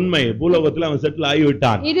well. உண்மை, பூலோகத்துல அவன் செட்டில் ஆகி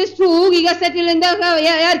விட்டான். It is true, he has settled in the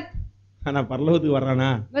earth. ஆனா பரலோகத்துக்கு வர்றானா?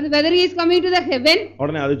 But whether he is coming to the heaven,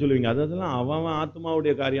 உடனே அது சொல்லுவீங்க, அதெல்லாம் அவன்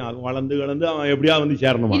ஆத்மாவுடைய காரியம், வளர்ந்து கலந்து அவன் எப்படியா வந்து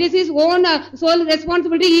சேரணுமா? it is his own soul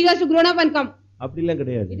responsibility, he has to grow up and come. அப்படிலாம்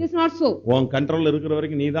கிடையாது. It is not so. உன் கண்ட்ரோல்ல இருக்கிற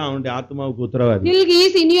வரைக்கும் நீதான் அவனுடைய ஆத்மாவுக்கு உத்தரவாதி. Till he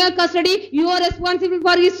is in your custody, you are responsible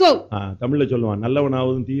for his soul. தமிழ்ல சொல்லுவான்,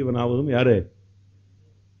 நல்லவனாவதும் தீவனாவதும் யாரு?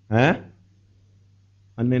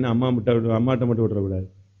 அண்ணன் அம்மாட்ட மட்டும் விட்டுற கூடாது,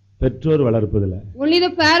 பெற்றோர் வளர்ப்பதில்லை. Only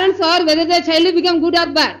the parents or whether the child will become good or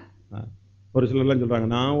bad. ஒரு சிலர் எல்லாம் சொல்றாங்க,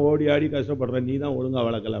 நான் ஓடி ஆடி கஷ்டப்படுறேன், நீ தான் ஒழுங்கா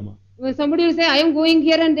வளர்க்கலாமா? Somebody will say I am going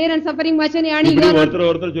here and there and suffering much and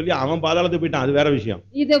ஒருத்தர் சொல்லி அவன் பாதாளத்துக்கு போயிட்டான், அது வேற விஷயம்.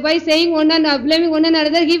 Either by saying one and blaming one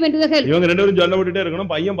another, he went to the hell. இவங்க ரெண்டு பேரும் சொல்ல விட்டுட்டே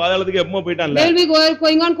இருக்கணும், பையன் பாதாளத்துக்கு எப்போ போயிட்டான்ல. They will be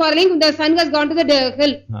going on quarreling, the son has gone to the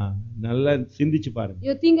hell. நல்லா சிந்திச்சு பாருங்க.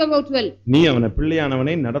 You think about well. நீ அவனை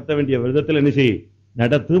பிள்ளையானவனை நடத்த வேண்டிய விதத்தில் என்ன செய்,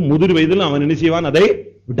 நடத்து. முதிர் வயதில் அவன் என்ன செய்வான், அதை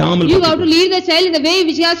விடாமல். You have to lead the child in the way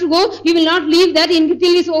which he has to go. He will not leave that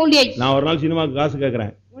until his old age. நான் ஒரு நாள் சினிமாக்கு காசு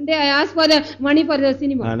கேக்குறேன். One day I asked for the money for the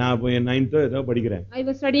cinema. நான் போய் 9th ஏதோ படிக்கிறேன். I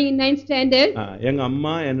was studying in 9th standard. எங்க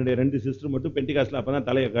அம்மா என்னுடைய 2 சிஸ்டர் மட்டும் பெண்டிகாஸ்ட்ல அப்பதான்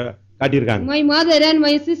தலைய காட்டியிருக்காங்க. My mother and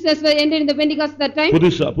my sisters were entered in the Pentecost that time.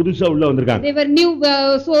 புதுசா உள்ள வந்திருக்காங்க. They were new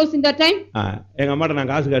souls in that time. எங்க அம்மாட்ட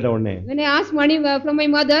நான் காசு கேட்ட உடனே, when I asked money from my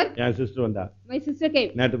mother, N sister வந்தா. my sister came.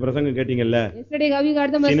 நேத்து பிரசங்கம் கேட்டீங்கல்ல, yesterday how you got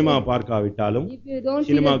the message. Cinema பார்க்காவிட்டாலும்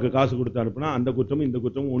சினிமாக்கு காசு கொடுத்து அனுப்புனா அந்த குற்றமும் இந்த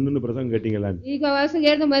குற்றமும் ஒண்ணுன்னு பிரசங்கம் கேட்டீங்கல்ல. You also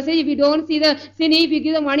get the message, if you don't see the sin, if you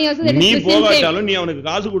give the money also that is the sin. நீ போகாட்டாலும் நீ அவனுக்கு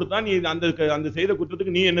காசு கொடுத்தா நீ அந்த செய்த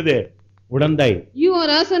குற்றத்துக்கு நீ என்னது, உடந்தை. You are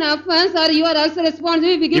also an offense or you are also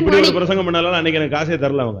responsible if you give money. இப்படி ஒரு பிரசங்கம் பண்ணாலும் அன்னைக்கு எனக்கு காசே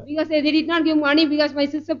தரல அவங்க. Because they did not give money because my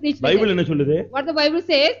sister preached. Bible என்ன சொல்லுது? What the Bible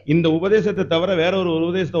says? இந்த உபதேசத்தை தவிர வேற ஒரு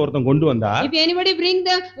உபதேசத்தை ஒருத்தன் கொண்டு வந்தா, if anybody bring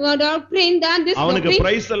the doctrine than this, அவனுக்கு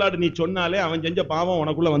பிரைஸ் தி லார்ட் நீ சொன்னாலே அவன் செஞ்ச பாவம்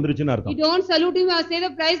உனக்குள்ள வந்துருச்சுன்னு அர்த்தம். You don't salute him or say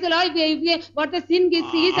the praise the Lord, if what the sin is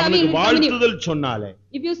அவனுக்கு வாழ்த்துதல் சொன்னாலே,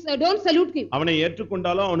 if you don't salute him, அவனை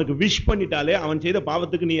ஏற்றுக்கொண்டாலும் அவனுக்கு விஷ் பண்ணிட்டாலே அவன் செய்த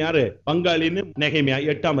பாவத்துக்கு நீ யாரு பங்காளின்னு நெகேமியா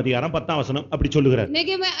 8ஆம் அதிகாரம் 10ஆம் வசனம் அப்படி சொல்லுகிறார்.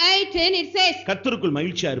 Nehemiah 8:10 it says, கர்த்தருக்குள்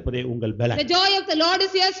மகிழ்ச்சியா இருப்பதே உங்கள் பலன். the joy of the Lord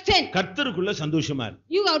is your strength. கர்த்தருக்குள்ள சந்தோஷமா இரு.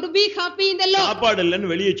 You have to be happy in the Lord. சாப்பாடு இல்லன்னு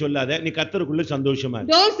வெளியே சொல்லாத, நீ கர்த்தருக்குள்ள சந்தோஷமா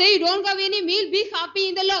இரு. Don't say you don't have any meal, be happy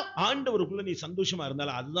in the Lord. ஆண்டவருக்குள்ள நீ சந்தோஷமா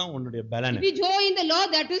இருந்தால அதுதான் உன்னுடைய பலன். If you joy in the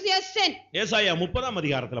Lord, that is your strength. ஏசாயா 30ஆம்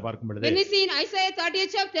அதிகாரத்துல பார்க்கும் பொழுது, when we see in Isaiah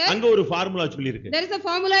 30th chapter, அங்க ஒரு ஃபார்முலா சொல்லி இருக்கு. there is a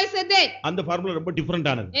formula is said there. அந்த ஃபார்முலா ரொம்ப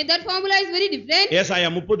டிஃபரண்ட் ஆனது. And that formula is very different.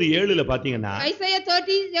 ஏசாயா 37ல பாத்தீங்கன்னா, Isaiah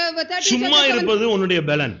 30 சும்மா இருப்பது உன்னுடைய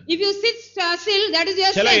பலன். if you sit still, that is your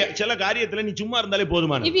strength. சில காரியத்துல நீ சும்மா இருந்தாலே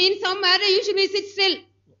போதுமானது. if in some matter you should be sit still,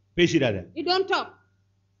 பேசிராத, you don't talk,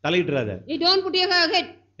 தலையிடாத, you don't put your head,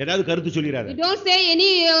 ஏதாவது கருத்து சொல்லிராத, you don't say any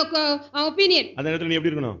opinion. அந்த நேரத்துல நீ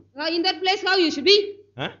எப்படி இருக்கணும்? in that place how you should be?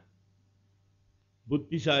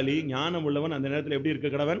 புத்திசாலி ஞானம் உள்ளவன் அந்த நேரத்துல எப்படி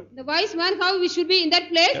இருக்க கடவன்? the wise man how we should be in that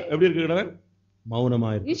place? எப்படி இருக்க கடவன்?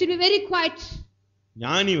 மௌனமா இரு. you should be very quiet.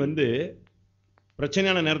 ஞானி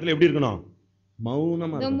பிரச்சனையான நேரத்துல எப்படி இருக்கணும்?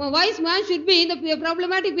 மௌனமா இருக்கணும். the wise man should be in the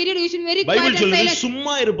problematic period, you should be very quiet and silent. Bible சொல்லுது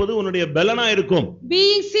சும்மா இருப்பது உன்னுடைய பலனா இருக்கும்.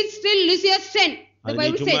 being sit still is your strength. the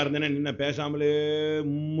Bible says. சும்மா இருந்தேன்னா நின்ன பேசாமலே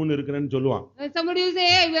முன்னு இருக்கறேன்னு சொல்லுவான். somebody will say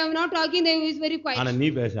hey, we are not talking, they is very quiet. ஆனா நீ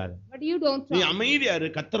பேசாத. but you don't talk. நீ அமைதியா இரு,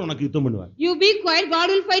 கர்த்தர் உனக்கு யுத்தம் பண்ணுவார். you be quiet, God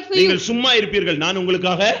will fight for you. நீங்கள் சும்மா இருப்பீர்கள், நான்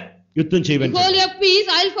உங்களுக்காக யுத்தம் செய்வேன். hold your peace,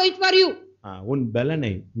 I will fight for you. உன்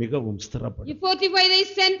பலனை மிகவும் ஸ்திரப்படு. You fortify thy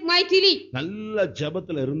strength mightily. நல்ல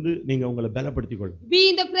ஜெபத்துல இருந்து நீங்க உங்களை பலப்படுத்திக் கொள்ளுங்க. Be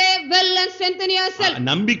in the prayer well and strengthen yourself.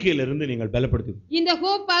 நம்பிக்கையில இருந்து நீங்கள் பலப்படுத்திக் கொள்ளுங்க. In the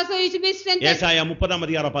hope also you should be strengthened. ஏசாயா 30ஆம்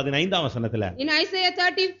அதிகாரம் 15ஆம் வசனத்துல In Isaiah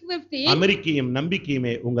 30:15 அமெரிக்கையும்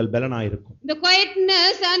நம்பிக்கையுமே உங்கள் பலனாய் இருக்கும். the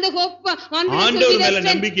quietness and the hope ஆண்டவர் மேல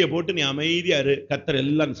நம்பிக்கையை போட்டு நீ அமைதியா இரு, கர்த்தர்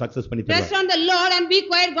எல்லாம் சக்சஸ் பண்ணி தருவார். Rest on the Lord and be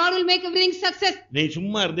quiet, God will make everything success. நீ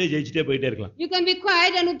சும்மா இருந்தே ஜெயிச்சிட்டே போயிட்டே இருக்கலாம். You can be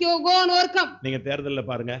quiet and you go on overcome. நீங்க தேர்தல்ல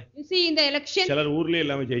பாருங்க, You see in the election சிலர் ஊர்லயே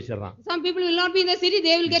எல்லாமே ஜெயிச்சறான். some people will not be in the city,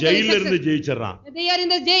 they will get ஜெயில்ல இருந்து success. ஜெயிச்சறான். They are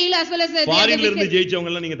in the jail as well as they are ஃபாரின்ல இருந்து defeated.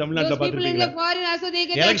 ஜெயிச்சவங்க எல்லாம் நீங்க தமிழ்நாட்டுல Those people in பாத்துட்டீங்களா? the foreign also they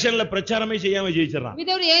get எலெக்ஷன்ல பிரச்சாரமே செய்யாம ஜெயிச்சறான்.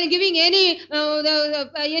 without giving any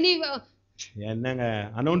என்னங்க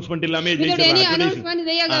அனௌன்ஸ்மென்ட் இல்லாம without any ஜெயிச்சறான். announcement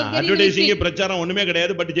they are getting advertising victory. பிரச்சாரம் ஒண்ணுமே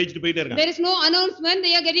கிடையாது, பட் ஜெயிச்சிட்டு போயிட்டே இருக்காங்க. There is no announcement,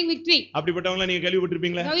 they are getting victory. அப்படிப்பட்டவங்கள நீங்க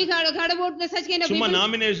கேள்விப்பட்டிருப்பீங்களா? Have you heard about the such kind of சும்மா people?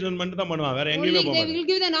 நாமினேஷன் மட்டும் தான் பண்ணுவாங்க, வேற Only எங்கேயுமே போக they மாட்டாங்க. will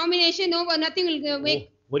give the nomination, no nothing will make.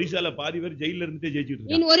 ஒரிசால பாதி பேர் ஜெயில்ல இருந்துட்டே ஜெயிச்சிட்டு In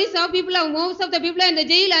இருக்காங்க. Orissa people are most of the people are in the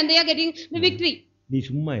jail and they are getting the victory. நீ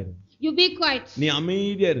சும்மா இரு, You be quiet. நீ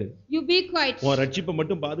அமைதியா இரு. You be quiet. உன் ரட்சிப்பை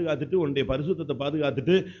மட்டும் பாதுகாத்துட்டு, உன்னுடைய பரிசுத்தத்தை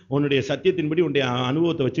பாதுகாத்துட்டு, உன்னுடைய சத்தியத்தின்படி உன்னுடைய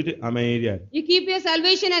அனுபவத்தை வச்சுட்டு அமைதியா இரு. You keep your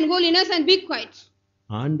salvation and holiness and be quiet.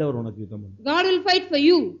 ஆண்டவர் உனக்கு யுத்தம் பண்ணுவார். God will fight for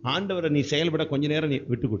you. ஆண்டவரை நீ செயல்பட கொஞ்ச நேரம் நீ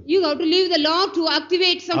விட்டுக்கொடு. You have to leave the Lord to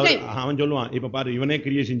activate sometime. அவன் சொல்லுவான், இப்ப பாரு இவனே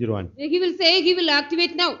கிரியை செஞ்சிருவான். He will say he will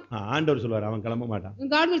activate now. ஆண்டவர் சொல்வார், அவன் கிளம்ப மாட்டான்.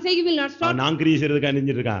 God will say he will not stop. நான் கிரியை செய்யறதுக்காக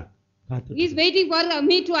நெஞ்சிட்டு இருக்கான். He is waiting for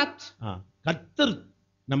me to act. கர்த்தர்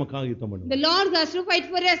நமக்காக யுத்தம் பண்ணுவார். The Lord has to fight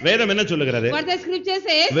for us. வேதம் என்ன சொல்லுகிறது? What the scripture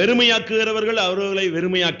says, வெறுமையாக்குகிறவர்கள் அவர்களை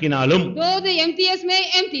வெறுமையாக்கினாலும், though the emptiest may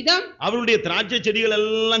empty them, அவருடைய திராட்சை செடிகள்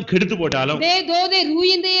எல்லாம் கெடுத்து போட்டாலும், though they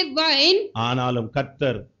ruin their vine, ஆனாலும்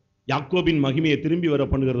கர்த்தர் யாக்கோபின் மகிமையை திரும்பி வர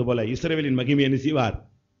பண்ணுகிறது போல இஸ்ரவேலின் மகிமையை என்ன செய்வார்?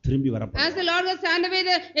 திரும்பி வர பண்ணுவார். as the Lord has turned away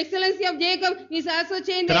the excellency of Jacob, he has also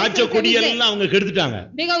changed the திராட்சை excellency of கொடி Israel. எல்லாம் அவங்க கெடுத்துட்டாங்க.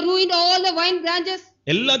 They have ruined all the vine branches.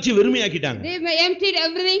 எல்லாத்தையும் வெறுமையாக்கிட்டாங்க. They emptied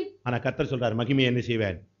everything. ஆனா கர்த்தர் சொல்றார், மகிமையை என்ன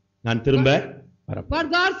செய்வேன்? நான் திரும்ப வரப்போறேன். But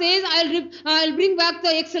God says, I'll bring back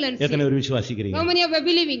the excellency. எத்தனை பேர் விசுவாசிக்கிறீங்க? How many of you are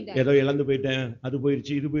believing that? ஏதோ இழந்து போயிட்டேன், அது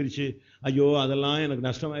போயிருச்சு, இது போயிருச்சு, ஐயோ அதெல்லாம் எனக்கு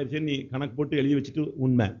நஷ்டமாயிருச்சு, நீ கணக்கு போட்டு எழுதி வச்சிட்டு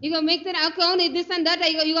உண்மை. You have make an account, this and that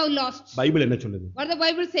you have lost. Bible என்ன சொல்லுது? What the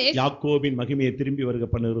Bible says, யாக்கோபின் மகிமையை திரும்பி வருக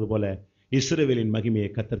பண்ணுகிறது போல இஸ்ரவேலின் மகிமையை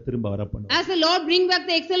கர்த்தர் திரும்ப வர பண்ணுவார். as the Lord bring back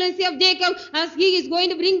the excellency of Jacob, as he is going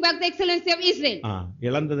to bring back the excellency of Israel.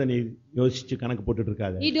 இழந்ததை நீ யோசிச்சு கணக்கு போட்டுட்டு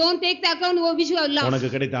இருக்காத. You don't take the account which you have lost. உனக்கு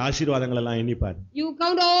கிடைத்த ஆசீர்வாதங்கள் எல்லாம் எண்ணிப்பார். You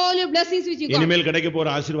count all your blessings which you got. இனிமேல் கிடைக்க போற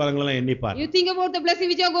ஆசீர்வாதங்கள் எல்லாம் எண்ணிப்பார். You think about the blessing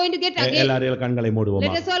which you are going to get again. எல்லாரும் கண்களை மூடுவோம்.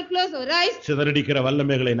 Let us all close our eyes. சிதறடிக்கிற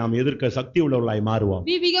வல்லமைகளை நாம் எதிர்க்க சக்தி உள்ளவர்களாய் மாறுவோம்.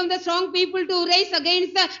 We become the strong people to raise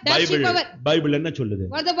against the dashing power. Bible என்ன சொல்லுது?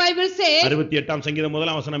 What the Bible says, 68ஆம் சங்கீதம்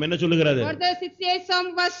முதலாம் வசனம் என்ன சொல்லுகிறது? what the 68th Psalm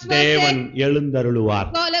verse தேவன் எழுந்தருளுவார்.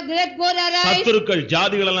 let God arise. சத்துருக்கள்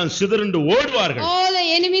ஜாதிகள் எல்லாம் சிதறுண்டு ஓடுவார்கள். All the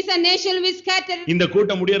enemies and nations will be scattered. இந்த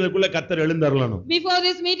கூட்டம் முடியறதுக்குள்ள கர்த்தர் எழுந்தருளணும். Before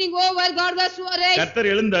this meeting over, God has to arise. கர்த்தர்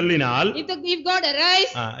எழுந்தருளினால், if God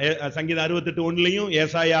arise, சங்கீதம் 68:1லயும்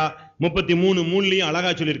ஏசாயா 33:3லயும்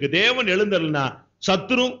அழகா சொல்லிருக்கு, தேவன் எழுந்தருளினா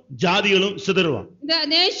சத்துரும் ஜாதிகளும் சிதறுவான். the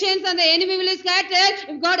nations and the enemy will scatter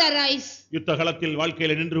if God arise. யுத்த களத்தில்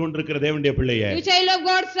வாழ்க்கையில நின்று கொண்டிருக்கிற தேவனுடைய பிள்ளையே, you child of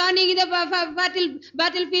God standing in the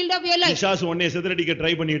battlefield of your life, பிசாசு உன்னை சிதறடிக்க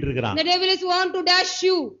ட்ரை பண்ணிட்டு இருக்கான். the devil is want to dash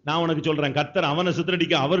you. நான் உனக்கு சொல்றேன், கர்த்தர் அவனை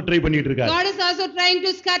சிதறடிக்க அவர் ட்ரை பண்ணிட்டு இருக்கார். God is also trying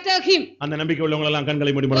to scatter him. அந்த நம்பிக்கை உள்ளவங்க எல்லாம்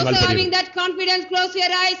கண்களை மூடி முழங்கால் also படிங்க. having that confidence, close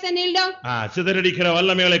your eyes and kneel down. சிதறடிக்கிற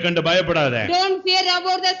வல்லமைகளை கண்டு பயப்படாதே. don't fear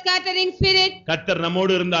about the scattering spirit. கர்த்தர்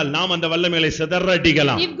நம்மோடு இருந்தால் நாம் அந்த வல்லமைகளை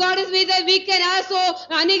சிதறடிக்கலாம். if God is with us, we can also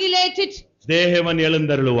annihilate it. தேவன்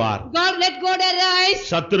எழுந்தருளுவார். God, let God arise.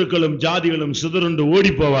 சத்துருக்களும் ஜாதிகளும் சிதறுண்டு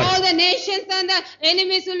ஓடி போவார். all the nations and the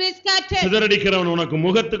enemies will be scattered. சிதறடிக்கிறவன் உனக்கு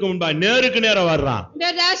முகத்துக்கு முன்பாக நேருக்கு நேரா வர்றான். the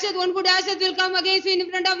dashes, one good dashes will come against you in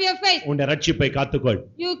front of your face. உன்னுடைய ரட்சிப்பை காத்துக்கொள்.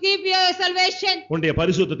 you keep your salvation. உன்னுடைய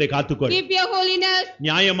பரிசுத்தத்தை காத்துக்கொள். keep your holiness.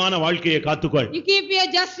 நியாயமான வாழ்க்கையை காத்துக்கொள். you keep your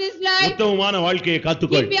justice life. உத்தமமான வாழ்க்கையை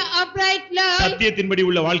காத்துக்கொள். keep your upright life. சத்தியத்தின்படி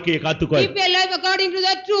உள்ள வாழ்க்கையை காத்துக்கொள். keep your life according to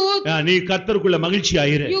the truth. நீ கர்த்தருக்குள்ள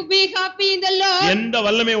மகிழ்ச்சியாயிரு. you be happy in the Lord. எந்த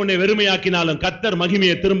வல்லமை உன்னை வெறுமையாக்கினாலும் கர்த்தர்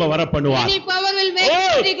மகிமையை திரும்ப வர பண்ணுவார். any power will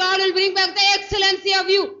make God will bring back the excellency of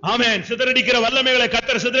you. ஆமென். சிதறடிக்கிற வல்லமைகளை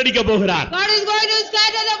கர்த்தர் சிதறடிக்க போகிறார். God is going to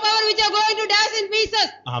scatter the power which are going to dash in pieces.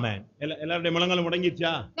 ஆமென். எல்லாருடைய முழங்காலும்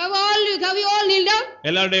முடங்கிச்சா? have you all kneel down?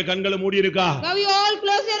 எல்லாருடைய கண்களும் மூடி இருக்கா? have you all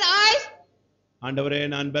close your eyes? ஆண்டவரே,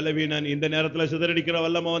 நான் பலவீனன், இந்த நேரத்துல சிதறடிக்கிற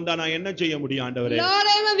வல்லமை வந்தா நான் என்ன செய்ய முடியும் ஆண்டவரே? Lord,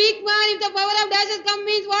 I am a weak man. if the power of dashes come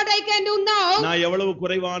means what I can do now? நான் எவ்வளவு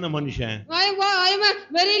குறைவான மனுஷன். I am a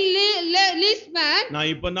very least man. நான்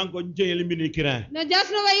இப்பதான் கொஞ்சம் எழும்பி நிக்கிறேன். now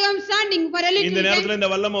just now I am standing for a little இந்த நேரத்துல இந்த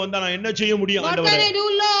வல்லமை வந்தா நான் என்ன செய்ய முடியும் what ஆண்டவரே? can I do,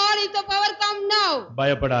 Lord? if the power now.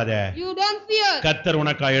 பயப்படாதே. You don't fear. கர்த்தர்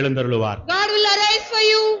உனக்காய் எழுந்தருளுவார். God will arise for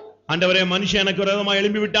you. ஆண்டவரே மனுஷன் எனக்கு விரோதமா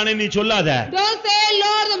எழும்பி விட்டானே நீ சொல்லாத. Don't say,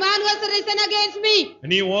 Lord, the man was risen against me.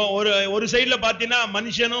 நீ ஒரு சைடுல பாத்தீனா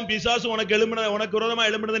மனுஷனும் பிசாசும் உனக்கு விரோதமா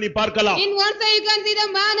எழும்புறதை நீ பார்க்கலாம். In one side you can see the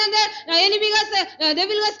man and the enemy has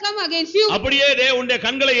devil has come against you. அப்படியே உன்னுடைய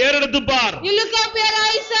கண்களை ஏறெடுத்து பார். You look up your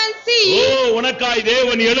eyes and see. உனக்காய்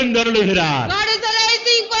தேவன் எழுந்தருளுகிறார். God is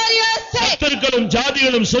arising for your sake. சத்துருக்களும்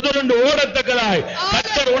ஜாதிகளும் சிதறண்டு ஓடத்தக்கதாய்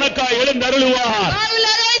கர்த்தர் உனக்காய் எழுந்தருளுவார். God will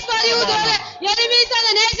arise for you. The enemies and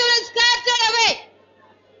the nations will scatter away.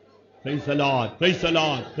 Praise the Lord, praise the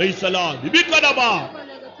Lord, praise the Lord. Ibikadaba.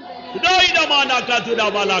 Udaidama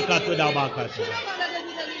nakatudaba lakatudaba katu.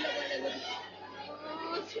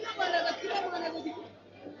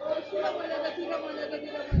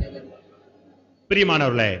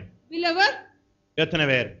 பிரியமானவர்களே, Beloved, எத்தனை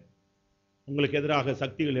பேர் உங்களுக்கு எதிராக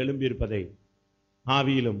சக்திகள் எழும்பி இருப்பதை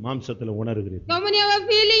ஆவியிலும் மாம்சத்திலும் உணர்கிறீர்கள்? how many are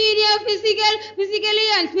feeling in your physically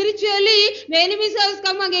and spiritually the enemies have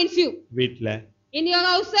come against you? வீட்ல, In your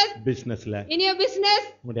houses, பிசினஸ்ல, in your business,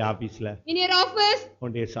 உங்களுடைய ஆபீஸ்ல, in your office,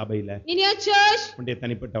 உங்களுடைய சபையில, in your church, உங்களுடைய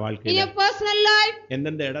தனிப்பட்ட in வாழ்க்கையில, your personal life,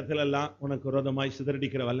 எந்தெந்த இடத்துல எல்லாம் உனக்கு விரோதமாய்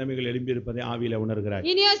சிதறடிக்கிற வல்லமைகள் எழும்பி இருப்பதை ஆவியில உணர்கிறாய்?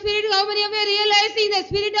 in your spirit, how many of you are realizing the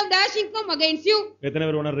spirit of dashing come against you? எத்தனை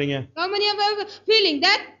பேர் உணர்றீங்க? How many of you are feeling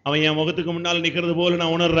that? அவன் என் முகத்துக்கு முன்னால் நிக்கிறது போல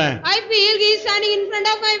நான் உணர்றேன். I feel he is standing in front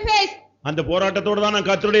of my face. அந்த போராட்டத்தோட தான் நான்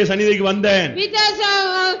கர்த்தருடைய சந்நிதிக்கு வந்தேன். With a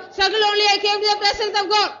struggle only I came to the presence of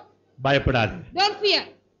God. பயப்படாதே. Don't fear.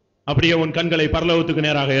 அப்படியே உன் கண்களை பரலோகத்துக்கு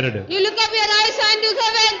நேராக ஏறெடு. You look up your eyes and to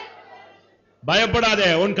heaven. பயப்படாதே,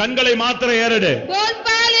 உன் கண்களை மாத்திரம் ஏறெடு. Don't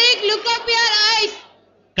panic, look up your eyes.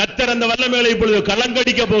 கர்த்தர் அந்த வல்லமைகளை இப்பொழுது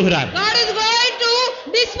கலங்கடிக்க போகிறார். God is going to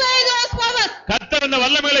destroy those powers. கர்த்தர் அந்த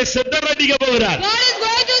வல்லமைகளை சிதறடிக்க போகிறார். God is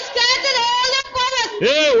going to scatter all the powers.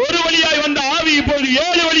 ஒரு வழியாய் வந்த ஆவி இப்பொழுது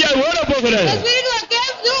 7 வழியாய் ஓட போகிறது. The spirit who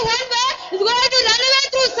came through one way is going to run away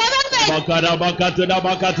through 7 ways. bakara bakatuda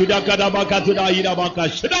bakatuda kada bakatuda ira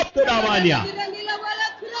bakashda mania.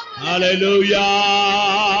 Hallelujah.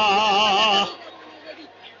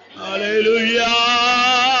 Hallelujah.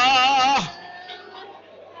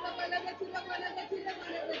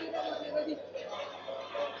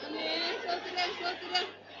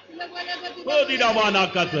 ஓதிடவானா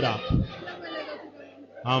கத்துரா.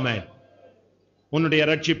 ஆமென். உன்னுடைய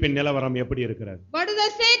ரட்சிப்பின் நிலவரம் எப்படி இருக்கிறது? What is the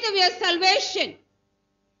state of your salvation?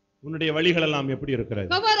 உன்னுடைய வழிகள் எல்லாம் எப்படி இருக்கிறது?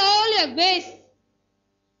 Cover all your ways.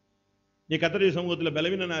 நீ கர்த்தருடைய சமூகத்துல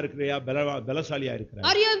பலவீனனா இருக்கிறியா, பலசாலியா இருக்கிறியா?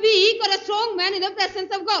 Are you weak or a strong man in the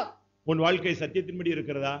presence of God? உன் வாழ்க்கை சத்தியத்தின்படி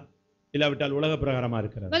இருக்கிறதா, இல்லாவிட்டால் உலக பிரகாரமா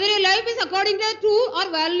இருக்கிறதா? Whether your life is according to the truth or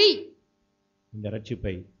worldly. இந்த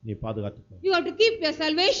ரட்சிப்பை நீ பாதுகாத்துக்கோ. You have to keep your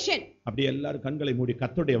salvation. அப்படி எல்லாரும் கண்களை மூடி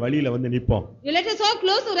கர்த்தருடைய வழியில வந்து நிப்போம். You let us all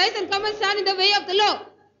close our eyes and come and stand in the way of the Lord.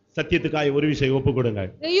 சத்தியத்துக்காய் ஒரு விசை ஒப்பு கொடுங்க.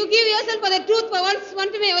 You give yourself for the truth for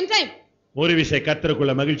one time. ஒரு விசை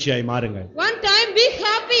கர்த்தருக்குள்ள மகிழ்ச்சியாய் மாறுங்க. One time be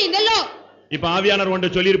happy in the Lord. இப்ப ஆவியானவர் ஒன்று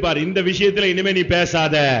சொல்லிருப்பார், இந்த விஷயத்துல இனிமே நீ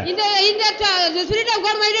பேசாத. The spirit of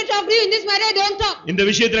God might talk to you in this matter, don't talk. இந்த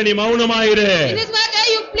விஷயத்துல நீ மௌனமாயிரு. In this matter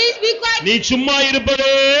you please be quiet. நீ சும்மா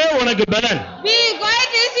இருப்பதே உனக்கு பலன். Be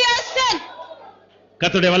quiet is your strength.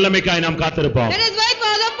 கர்த்தருடைய வல்லமைக்காய் நாம் காத்திருப்போம். Let us wait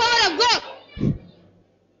for the power of God.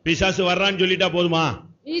 பிசாசு வர்றான்னு சொல்லிட்டா போதுமா?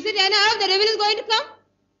 Is it enough the devil is going to come?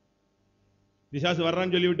 பிசாசு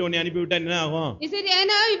வர்றான்னு சொல்லிவிட்டு உன்னை அனுப்பி விட்டா என்ன ஆகும்? Is it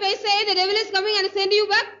enough if I say the devil is coming and send you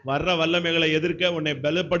back? வர்ற வல்லமைகளை எதிர்க்க உன்னை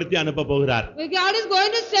பலப்படுத்தி அனுப்ப போகிறார். God is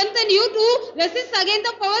going to strengthen you to resist against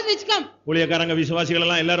the powers which come. ஊழியக்காரங்க விசுவாசிகள்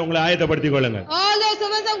எல்லாம் எல்லாரும் உங்களை ஆயத்தப்படுத்திக் கொள்ளுங்க. All the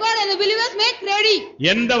servants of God and the believers make ready.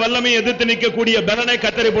 எந்த வல்லமையை எதிர்த்து நிற்கக்கூடிய பலனை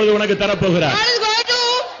கர்த்தர் இப்பொழுது உனக்கு தரப் போகிறார். God is going to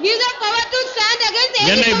give the power to stand against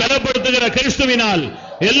any என்னை பலப்படுத்துகிற கிறிஸ்துவினால்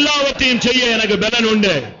எல்லாவற்றையும் செய்ய எனக்கு பலன்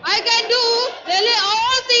உண்டு. I can do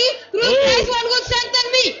all things through Christ one who strengthens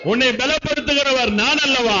me. உன்னை பலப்படுத்துகிறவர் நான்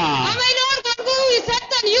அல்லவா? Am I not one who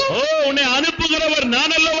strengthens you? உன்னை அனுப்புகிறவர்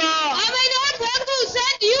நான் அல்லவா? Am I not one who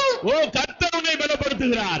sent you? கர்த்தர் உன்னை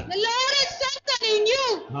பலப்படுத்துகிறார். The Lord is strengthening you.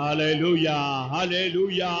 Hallelujah,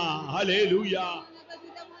 hallelujah, hallelujah.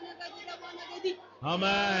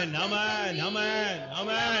 Amen, amen, amen,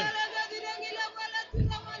 amen.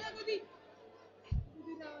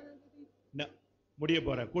 முடிய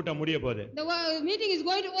போற கூட்டம் முடிய போகுது. The meeting is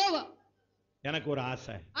going to over. எனக்கு ஒரு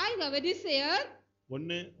ஆசை. I have a desire.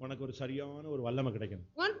 ஒன்னு உனக்கு ஒரு சரியான ஒரு வல்லமை கிடைக்கணும்.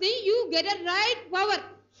 One thing, you get a right power.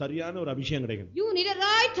 சரியான ஒரு அபிஷேகம் கிடைக்கணும். You need a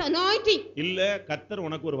right anointing. இல்ல கர்த்தர்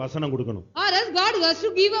உனக்கு ஒரு வசனம் கொடுக்கணும். Or else God has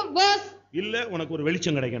to give a verse. இல்ல உனக்கு ஒரு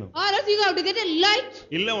வெளிச்சம் கிடைக்கணும். Or else you have to get a light.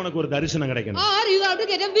 இல்ல உனக்கு ஒரு தரிசனம் கிடைக்கணும். Or you have to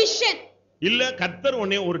get a vision. இல்ல கர்த்தர்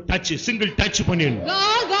உன்னை ஒரு டச் சிங்கிள் டச் பண்ணிடணும்.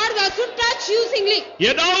 God has to touch you singly.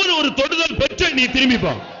 ஏதாவது ஒரு தொடுதல் பெற்று நீ திரும்பி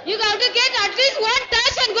போ. You have to get at least one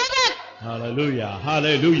touch and go back. Hallelujah,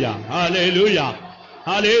 hallelujah, hallelujah,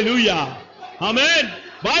 hallelujah. Amen.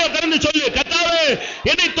 வாயை திறந்து சொல்லு, கர்த்தாவே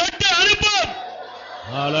என்னை தொட்டு அனுப்பும்.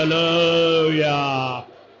 Hallelujah.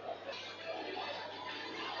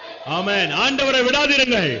 ஆமென். ஆண்டவரை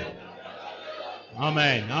விடாதீர்கள்.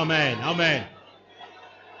 ஆமென், ஆமென், ஆமென்.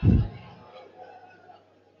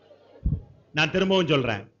 நான் திரும்பவும்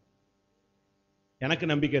சொல்றேன், எனக்கு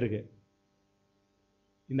நம்பிக்கை இருக்கு,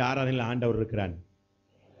 இந்த ஆராதனையில் ஆண்டவர் இருக்கிறார்.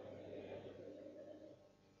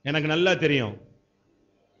 எனக்கு நல்லா தெரியும்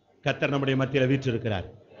கர்த்தர் நம்முடைய மத்தியில வீற்றிருக்கிறார்.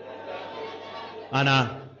 ஆனா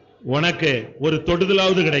உனக்கு ஒரு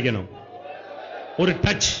தொடுதலாவது கிடைக்கணும், ஒரு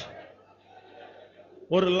டச்,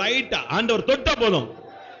 ஒரு லைட். ஆண்டவர் தொட்டா போதும்,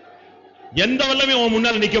 எந்த வல்லமே உன்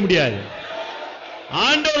முன்னால நிக்க முடியாது.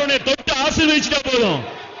 ஆண்டவர் உன்னை தொட்டு ஆசீர்வதிச்சிட்டா போதும்,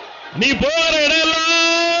 நீ போகிற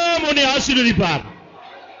இடமெல்லாம் உன்னை ஆசீர்வதிப்பார்.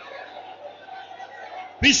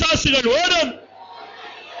 பிசாசுகள் ஓடும்,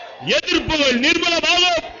 எதிர்ப்புகள்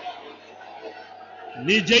நிர்மூலமாகும்,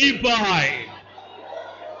 நீ ஜெயிப்பாய்.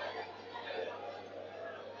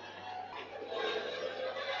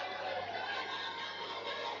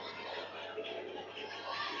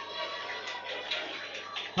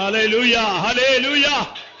 ஹல்லேலூயா, ஹல்லேலூயா.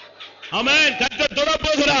 ஆமென். கர்த்தர் தொட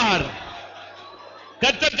போகிறார்.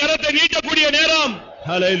 கர்த்தர் கரத்தை நீட்டக்கூடிய நேரம்.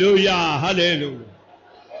 ஹல்லேலூயா, ஹல்லேலூயா.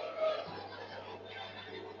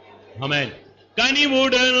 ஆமென்.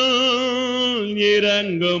 கனிவுடன்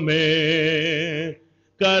இறங்குமே,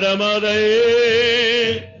 கரமதை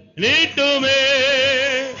நீட்டுமே,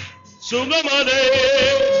 சுகமதை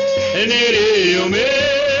நெறியுமே,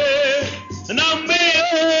 நம்பியே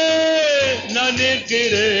நான்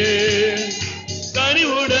நிற்கிறேன்.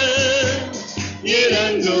 கனிவுடன்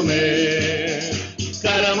இறங்குமே,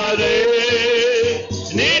 கரமதை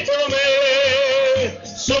நீட்டுமே,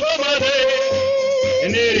 சுகமதை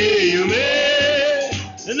நெறியுமே,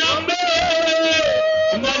 நம்பே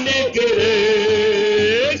நான் நிற்கிறேன்.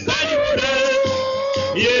 கனிவுடன்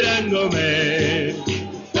இறங்குமே,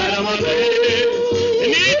 கரமதை நீட்டுமே,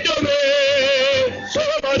 சுகமதை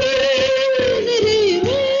நெறியுமே,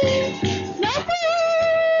 நம்பே நான் நிற்கிறேன்.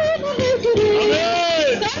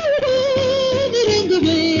 இறங்குமே,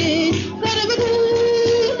 கரமதை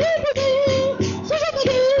நீட்டுமே,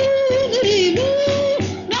 சுகமதை நெறியுமே,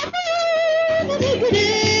 நம்பே நான் நிற்கிறேன்.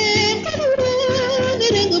 கனிவுடன்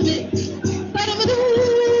இறங்குமே, கரமதை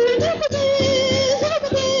நீட்டுமே,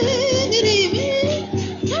 சுகமதை நெறியுமே,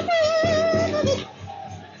 நம்பே நான் நிற்கிறேன்.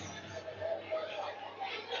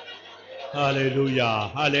 ஹல்லேலூயா,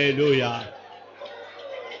 ஹல்லேலூயா.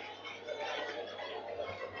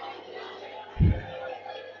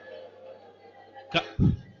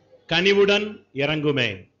 கனிவுடன் இறங்குமே,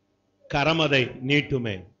 கரமதை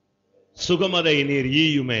நீட்டுமே, சுகமதை நீர்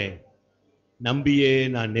ஈயுமே, நம்பியே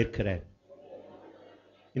நான் நிற்கிறேன்.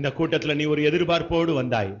 இந்த கூட்டத்தில் நீ ஒரு எதிர்பார்ப்போடு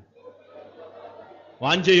வந்தாய்,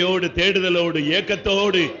 வாஞ்சையோடு, தேடுதலோடு,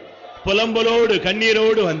 ஏக்கத்தோடு, புலம்பலோடு,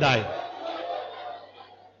 கண்ணீரோடு வந்தாய்.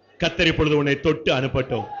 கர்த்தர் இப்பொழுது உன்னை தொட்டு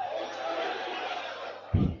அனுப்பட்டும்.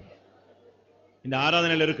 இந்த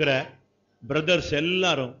ஆராதனையில் இருக்கிற பிரதர்ஸ்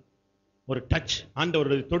எல்லாரும் ஒரு டச்,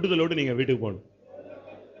 ஆண்டவர் தொடுதலோடு நீங்க வீட்டுக்கு போகணும்.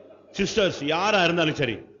 சிஸ்டர்ஸ் யாரா இருந்தாலும்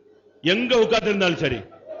சரி, எங்க உட்கார்ந்து இருந்தாலும் சரி,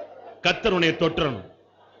 கர்த்தர் உன்னை தொற்றணும்.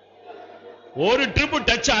 ஒரு ட்ரிப்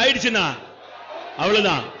டச் ஆயிடுச்சுன்னா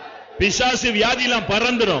அவ்வளவுதான், பிசாசு வியாதி எல்லாம்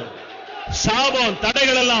பறந்துடும், சாபம்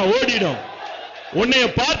தடைகள் எல்லாம் ஓடிடும். உன்னை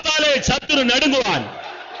பார்த்தாலே சத்துரு நடுங்குவான்.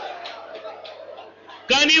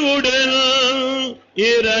 கனிவுடன்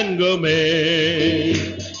இறங்குமே,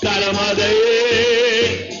 கரமதை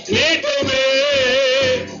நீட்டுமே,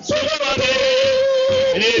 சுகமதை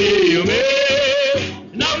நெறியுமே,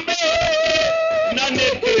 நம்பே நான்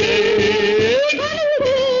நிற்கிறேன்.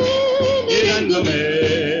 இறங்குமே,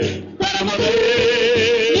 கரமதை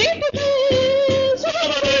நீட்டுமே,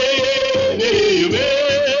 சுகமதை நெறியுமே,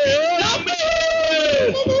 நம்பே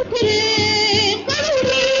நிற்கிறேன்.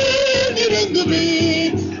 கனிவுடன் இறங்குமே,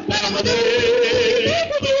 கரமதை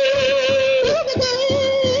நீட்டுமே, சுகமதை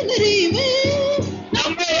நெறியுமே,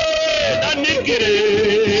 நம்பே நான் நிற்கிறேன்.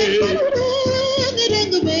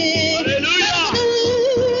 இறங்குமே, ஹல்லேலூயா.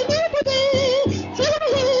 நீட்டுமே,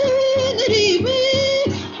 சுகமதை நெறியுமே,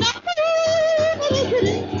 நம்பே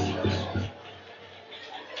நிற்கிறேன்.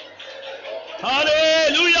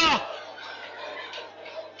 ஹல்லேலூயா.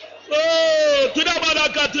 ஓ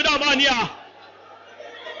துடாபாலாக்கா துடாபானியா.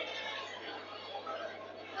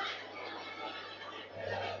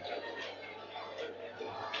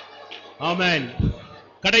 ஆமென்.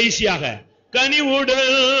 கடைசியாக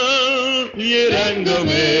கனிவுடன்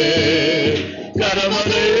இறங்குமே,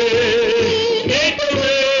 கரமதை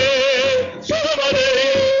நீட்டுமே, சுகமதை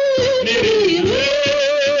நெறியுமே,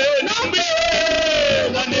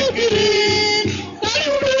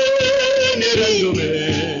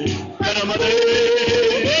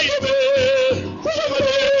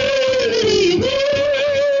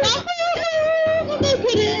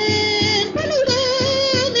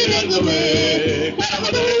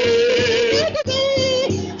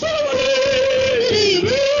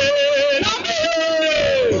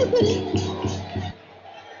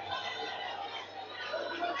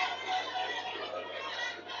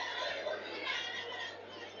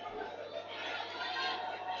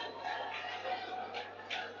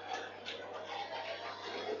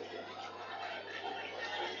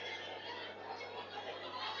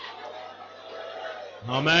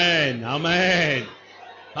 ஆமென் ஆமென்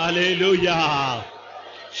ஹalleluya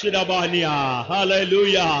ஷிரபானியா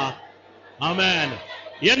ஹalleluya ஆமென்.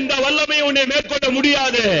 எந்த வல்லமையும் உன்னை மேற்கொள்ள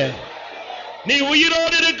முடியாது. நீ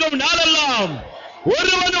உயிரோடு இருக்கும் நாளெல்லாம்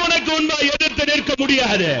ஒருவன் உனக்கு உண்மை எதிர்த்து நிற்க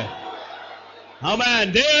முடியாது.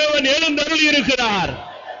 ஆமென். தேவன் எழுந்தருளி இருக்கிறார்.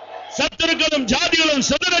 சத்துருக்களும் ஜாதிகளும்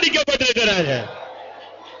சிதறடிக்கப்பட்டிருக்கிறார்கள்.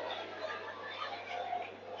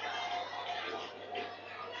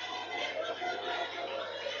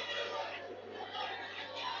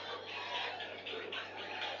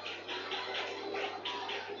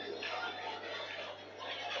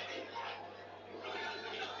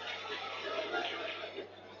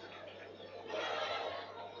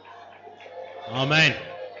 ஆமென்.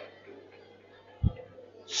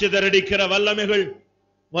 சிதறடிக்கிற வல்லமைகள்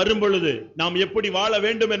வரும் பொழுது நாம் எப்படி வாழ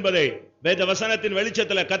வேண்டும் என்பதை வேத வசனத்தின்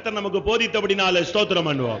வெளிச்சத்தில் கர்த்தர் நமக்கு போதித்தபடினால ஸ்தோத்திரம்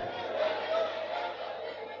பண்ணுவோம்.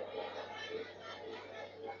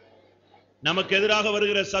 நமக்கு எதிராக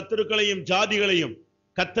வருகிற சத்துருக்களையும் ஜாதிகளையும்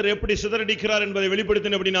கர்த்தர் எப்படி சிதறடிக்கிறார் என்பதை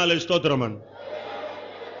வெளிப்படுத்தினபடினால ஸ்தோத்திரம் பண்ணுவோம்.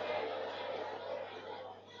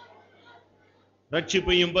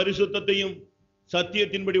 ரட்சிப்பையும் பரிசுத்தத்தையும்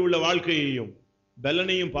சத்தியத்தின்படி உள்ள வாழ்க்கையையும்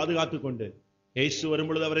பலனையும் பாதுகாத்துக் கொண்டு இயேசு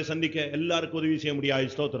வரும்பொழுது அவரை சந்திக்க எல்லாருக்கும் உதவி செய்ய முடியாது.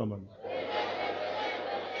 ஸ்தோத்திரம்.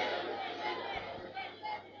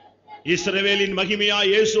 இஸ்ரவேலின் மகிமையா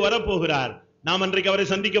இயேசு வரப்போகிறார். நாம் அன்றைக்கு அவரை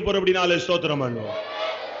சந்திக்க போறோம் அப்படினாலே ஸ்தோத்திரம் பண்ணுவோம்.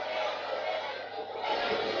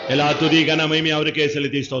 எல்லா துதி கன மகிமை அவருக்கே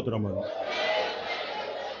செலுத்தி ஸ்தோத்திரம் பண்ணுவோம்.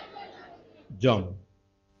 ஜான்.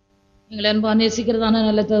 எங்களை அன்பா நேசிக்கிறதான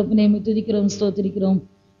நல்ல தகப்பனே துதிக்கிறோம், ஸ்தோத்திரிக்கிறோம்.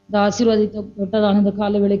 இந்த ஆசீர்வாதிக்கப்பட்டதான இந்த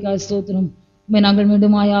கால வேளைக்காக ஸ்தோத்திரம். நாங்கள்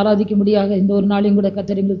மீண்டுமாய் ஆராதிக்கும்படியாக இந்த ஒரு நாளையும் கூட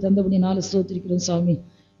கர்த்தர் எங்களுக்கு தந்தபடினால ஸ்தோத்திரிக்கிறோம் சாமி.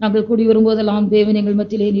 நாங்கள் கூடி வரும்போதெல்லாம் தேவன் எங்கள்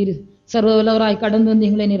மத்தியிலே நீர் சர்வ வல்லவராய் கடந்து வந்து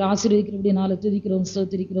எங்களை நீர் ஆசீர்வதிக்கிறபடினால துதிக்கிறோம்,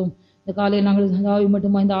 ஸ்தோத்திரிக்கிறோம். இந்த காலையில் நாங்கள் தாவி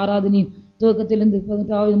மட்டுமா இந்த ஆராதனையும்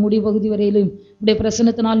துவக்கத்திலிருந்து முடிவு பகுதி வரையிலும் உடைய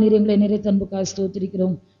பிரசன்னத்தினால் நீர் எங்களை நிறைத்த அன்புக்காக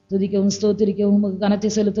ஸ்தோத்திரிக்கிறோம். துதிக்கவும் ஸ்தோத்திரிக்கவும் கனத்தை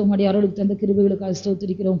செலுத்தவும் அடி அருளுக்கு தந்த கிருபைகளுக்காக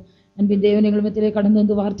ஸ்தோத்திரிக்கிறோம். அன்பின் தேவன் எங்கள் மத்தியிலே கடந்து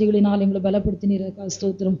வந்து வார்த்தைகளினால் எங்களை பலப்படுத்தினீர்கள்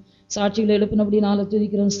ஸ்தோத்திரம். சாட்சிகளை எழுப்பினபடினால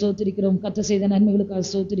துதிக்கிறோம், ஸ்தோத்திரிக்கிறோம். கத்த செய்த நன்மைகளுக்காக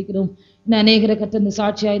ஸ்தோத்திரிக்கிறோம். இன்னும் அநேகரை கத்த இந்த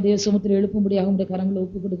சாட்சியாய் தேவ சமுத்திரம் எழுப்பும்படியாக உடைய கரங்களை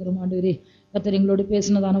ஒப்புக் கொடுக்கிறோம். ஆண்டவரே கத்தர் எங்களோடு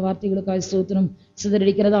பேசினதான வார்த்தைகளுக்காக ஸ்தோத்திரம்.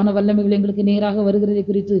 சிதறடிக்கிறதான வல்லமைகள் எங்களுக்கு நேராக வருகிறதை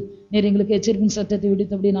குறித்து நேர் எங்களுக்கு எச்சரிக்கும் சத்தத்தை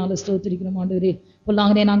விடுத்தபடினால ஸ்தோத்திரிக்கிறோம். ஆண்டவரே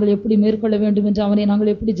பொல்லாங்கனை நாங்கள் எப்படி மேற்கொள்ள வேண்டும் என்று, அவனை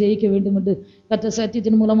நாங்கள் எப்படி ஜெயிக்க வேண்டும் என்று கத்த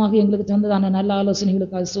சத்தியத்தின் மூலமாக எங்களுக்கு தந்ததான நல்ல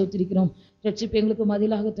ஆலோசனைகளுக்காக ஸ்தோத்திரிக்கிறோம். ரட்சிப்பை எங்களுக்கு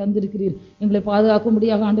மதிலாக தந்திருக்கிறீர். எங்களை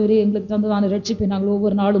பாதுகாக்கும்படியாக ஆண்டவரே எங்களுக்கு தந்ததான ரட்சிப்பை நாங்கள்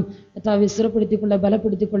ஒவ்வொரு நாளும் கர்த்தாவை சிறப்படுத்திக் கொள்ள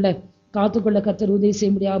பலப்படுத்திக் கொள்ள காத்துக்கொள்ள கர்த்தர் உதவி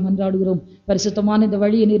செய்யும்படியாக மன்றாடுகிறோம். பரிசுத்தமான இந்த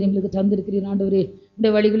வழியை நீர் எங்களுக்கு தந்திருக்கிறீர். ஆண்டவரே இந்த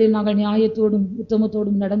வழிகளில் நாங்கள் நியாயத்தோடும்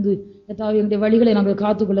உத்தமத்தோடும் நடந்து கர்த்தாவே எங்களுடைய வழிகளை நாங்கள்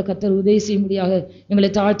காத்துக்கொள்ள கர்த்தர் உதவி செய்யும்படியாக எங்களை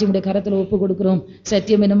தாழ்த்தி உங்களுடைய கரத்தில் ஒப்புக் கொடுக்கிறோம்.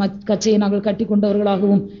 சத்தியம் என்னும் கச்சையை நாங்கள் கட்டி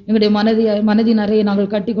கொண்டவர்களாகவும் எங்களுடைய மனதின் அறையை நாங்கள்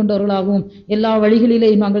கட்டி கொண்டவர்களாகவும் எல்லா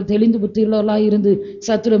வழிகளிலேயும் நாங்கள் தெளிந்து புத்தியுள்ளவர்களாக இருந்து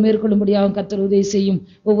சத்துரு மேற்கொள்ளும்படியாக கர்த்தர் உதவி செய்யும்.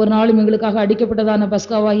 ஒவ்வொரு நாளும் எங்களுக்காக அடிக்கப்பட்டதான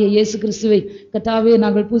பஸ்காவாகிய இயேசு கிறிஸ்துவை கர்த்தாவே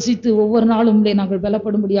நாங்கள் புசித்து ஒவ்வொரு நாளும் நாங்கள்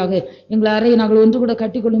பலப்படும்படியாக எங்களை அறையை நாங்கள் ஒன்று கூட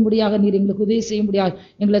கட்டிக்கொள்ளும்படியாக நீர் எங்களுக்கு உதவி செய்யும்படியாக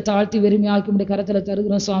எங்களை தாழ்த்தி வெறுமையாக்கி உடைய கரத்தில்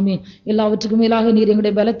தருகிறோம் சுவாமி. எல்லாவற்றுக்கும் மேலாக நீர்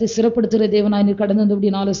எங்களுடைய பலத்தை சிறப்படுத்துகிற தேவனாய் நீர் கடந்து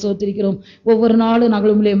வந்தபடினால ஸ்தோத்திரிக்கிறோம். ஒவ்வொரு நாளும்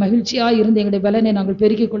நாங்கள் உங்களை மகிழ்ச்சியாக இருந்து எங்களுடைய பலனை நாங்கள்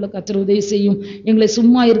பெருக்கிக் கொள்ள கர்த்தர் உதவி செய்யும். எங்களை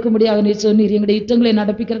சும்மா இருக்கும்படியாக நீர் சொன்னீர். எங்களுடைய யுத்தங்களை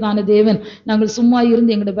நடப்பிக்கிறதான தேவன். நாங்கள் சும்மா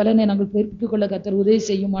இருந்து எங்களுடைய பலனை நாங்கள் பெருக்கிக் கொள்ள கர்த்தர் உதவி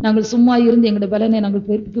செய்யும். நாங்கள் சும்மா இருந்து எங்களுடைய பலனை நாங்கள்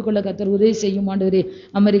பெருக்கிக் கொள்ள கர்த்தர் உதவி செய்யும். ஆண்டவரே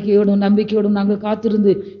அமெரிக்கையோடும் நம்பிக்கையோடும் நாங்கள்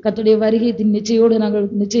காத்திருந்து கர்த்தருடைய வருகையின்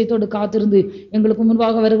நிச்சயத்தோடு காத்திருந்து எங்களுக்கு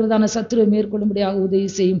முன்பாக வருகிறதான சத்துருவை மேற்கொள்ளும்படியாக உதவி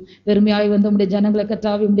செய்யும். பெருமையாய் வந்த உடைய ஜனங்களை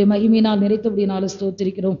கர்த்தாவே உடைய மகிமையினால் நிறைத்தபடினால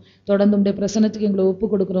ஸ்தோத்திரிக்கிறோம். தொடர்ந்து உடைய பிரசன்னத்துக்கு எங்களை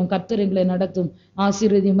ஒப்புக் கொடுக்கிறோம். கர்த்தர் எங்களை நடத்தும்,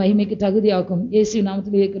 ஆசீர்வதி, மகிமைக்கு தகுதியாக்கும். இயேசு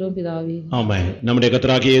நாமத்தில் கேட்கிறோம் பிதாவே, ஆமென். நம்முடைய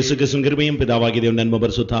கர்த்தராகிய இயேசு கிறிஸ்துவின் கிருபையும் பிதாவாகிய தேவன் நன்மை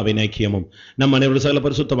பரிசுத்தாவின் ஐக்கியமும் நம் அனைவரும் சகல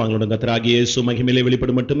பரிசுத்தவான்களுடன் கர்த்தராகிய இயேசு மகிமையிலே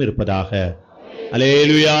வெளிப்படும் மட்டும் இருப்பதாக.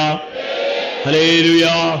 அல்லேலூயா,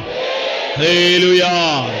 அல்லேலூயா, அல்லேலூயா.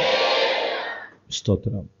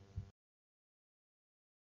 ஸ்தோத்திரம்.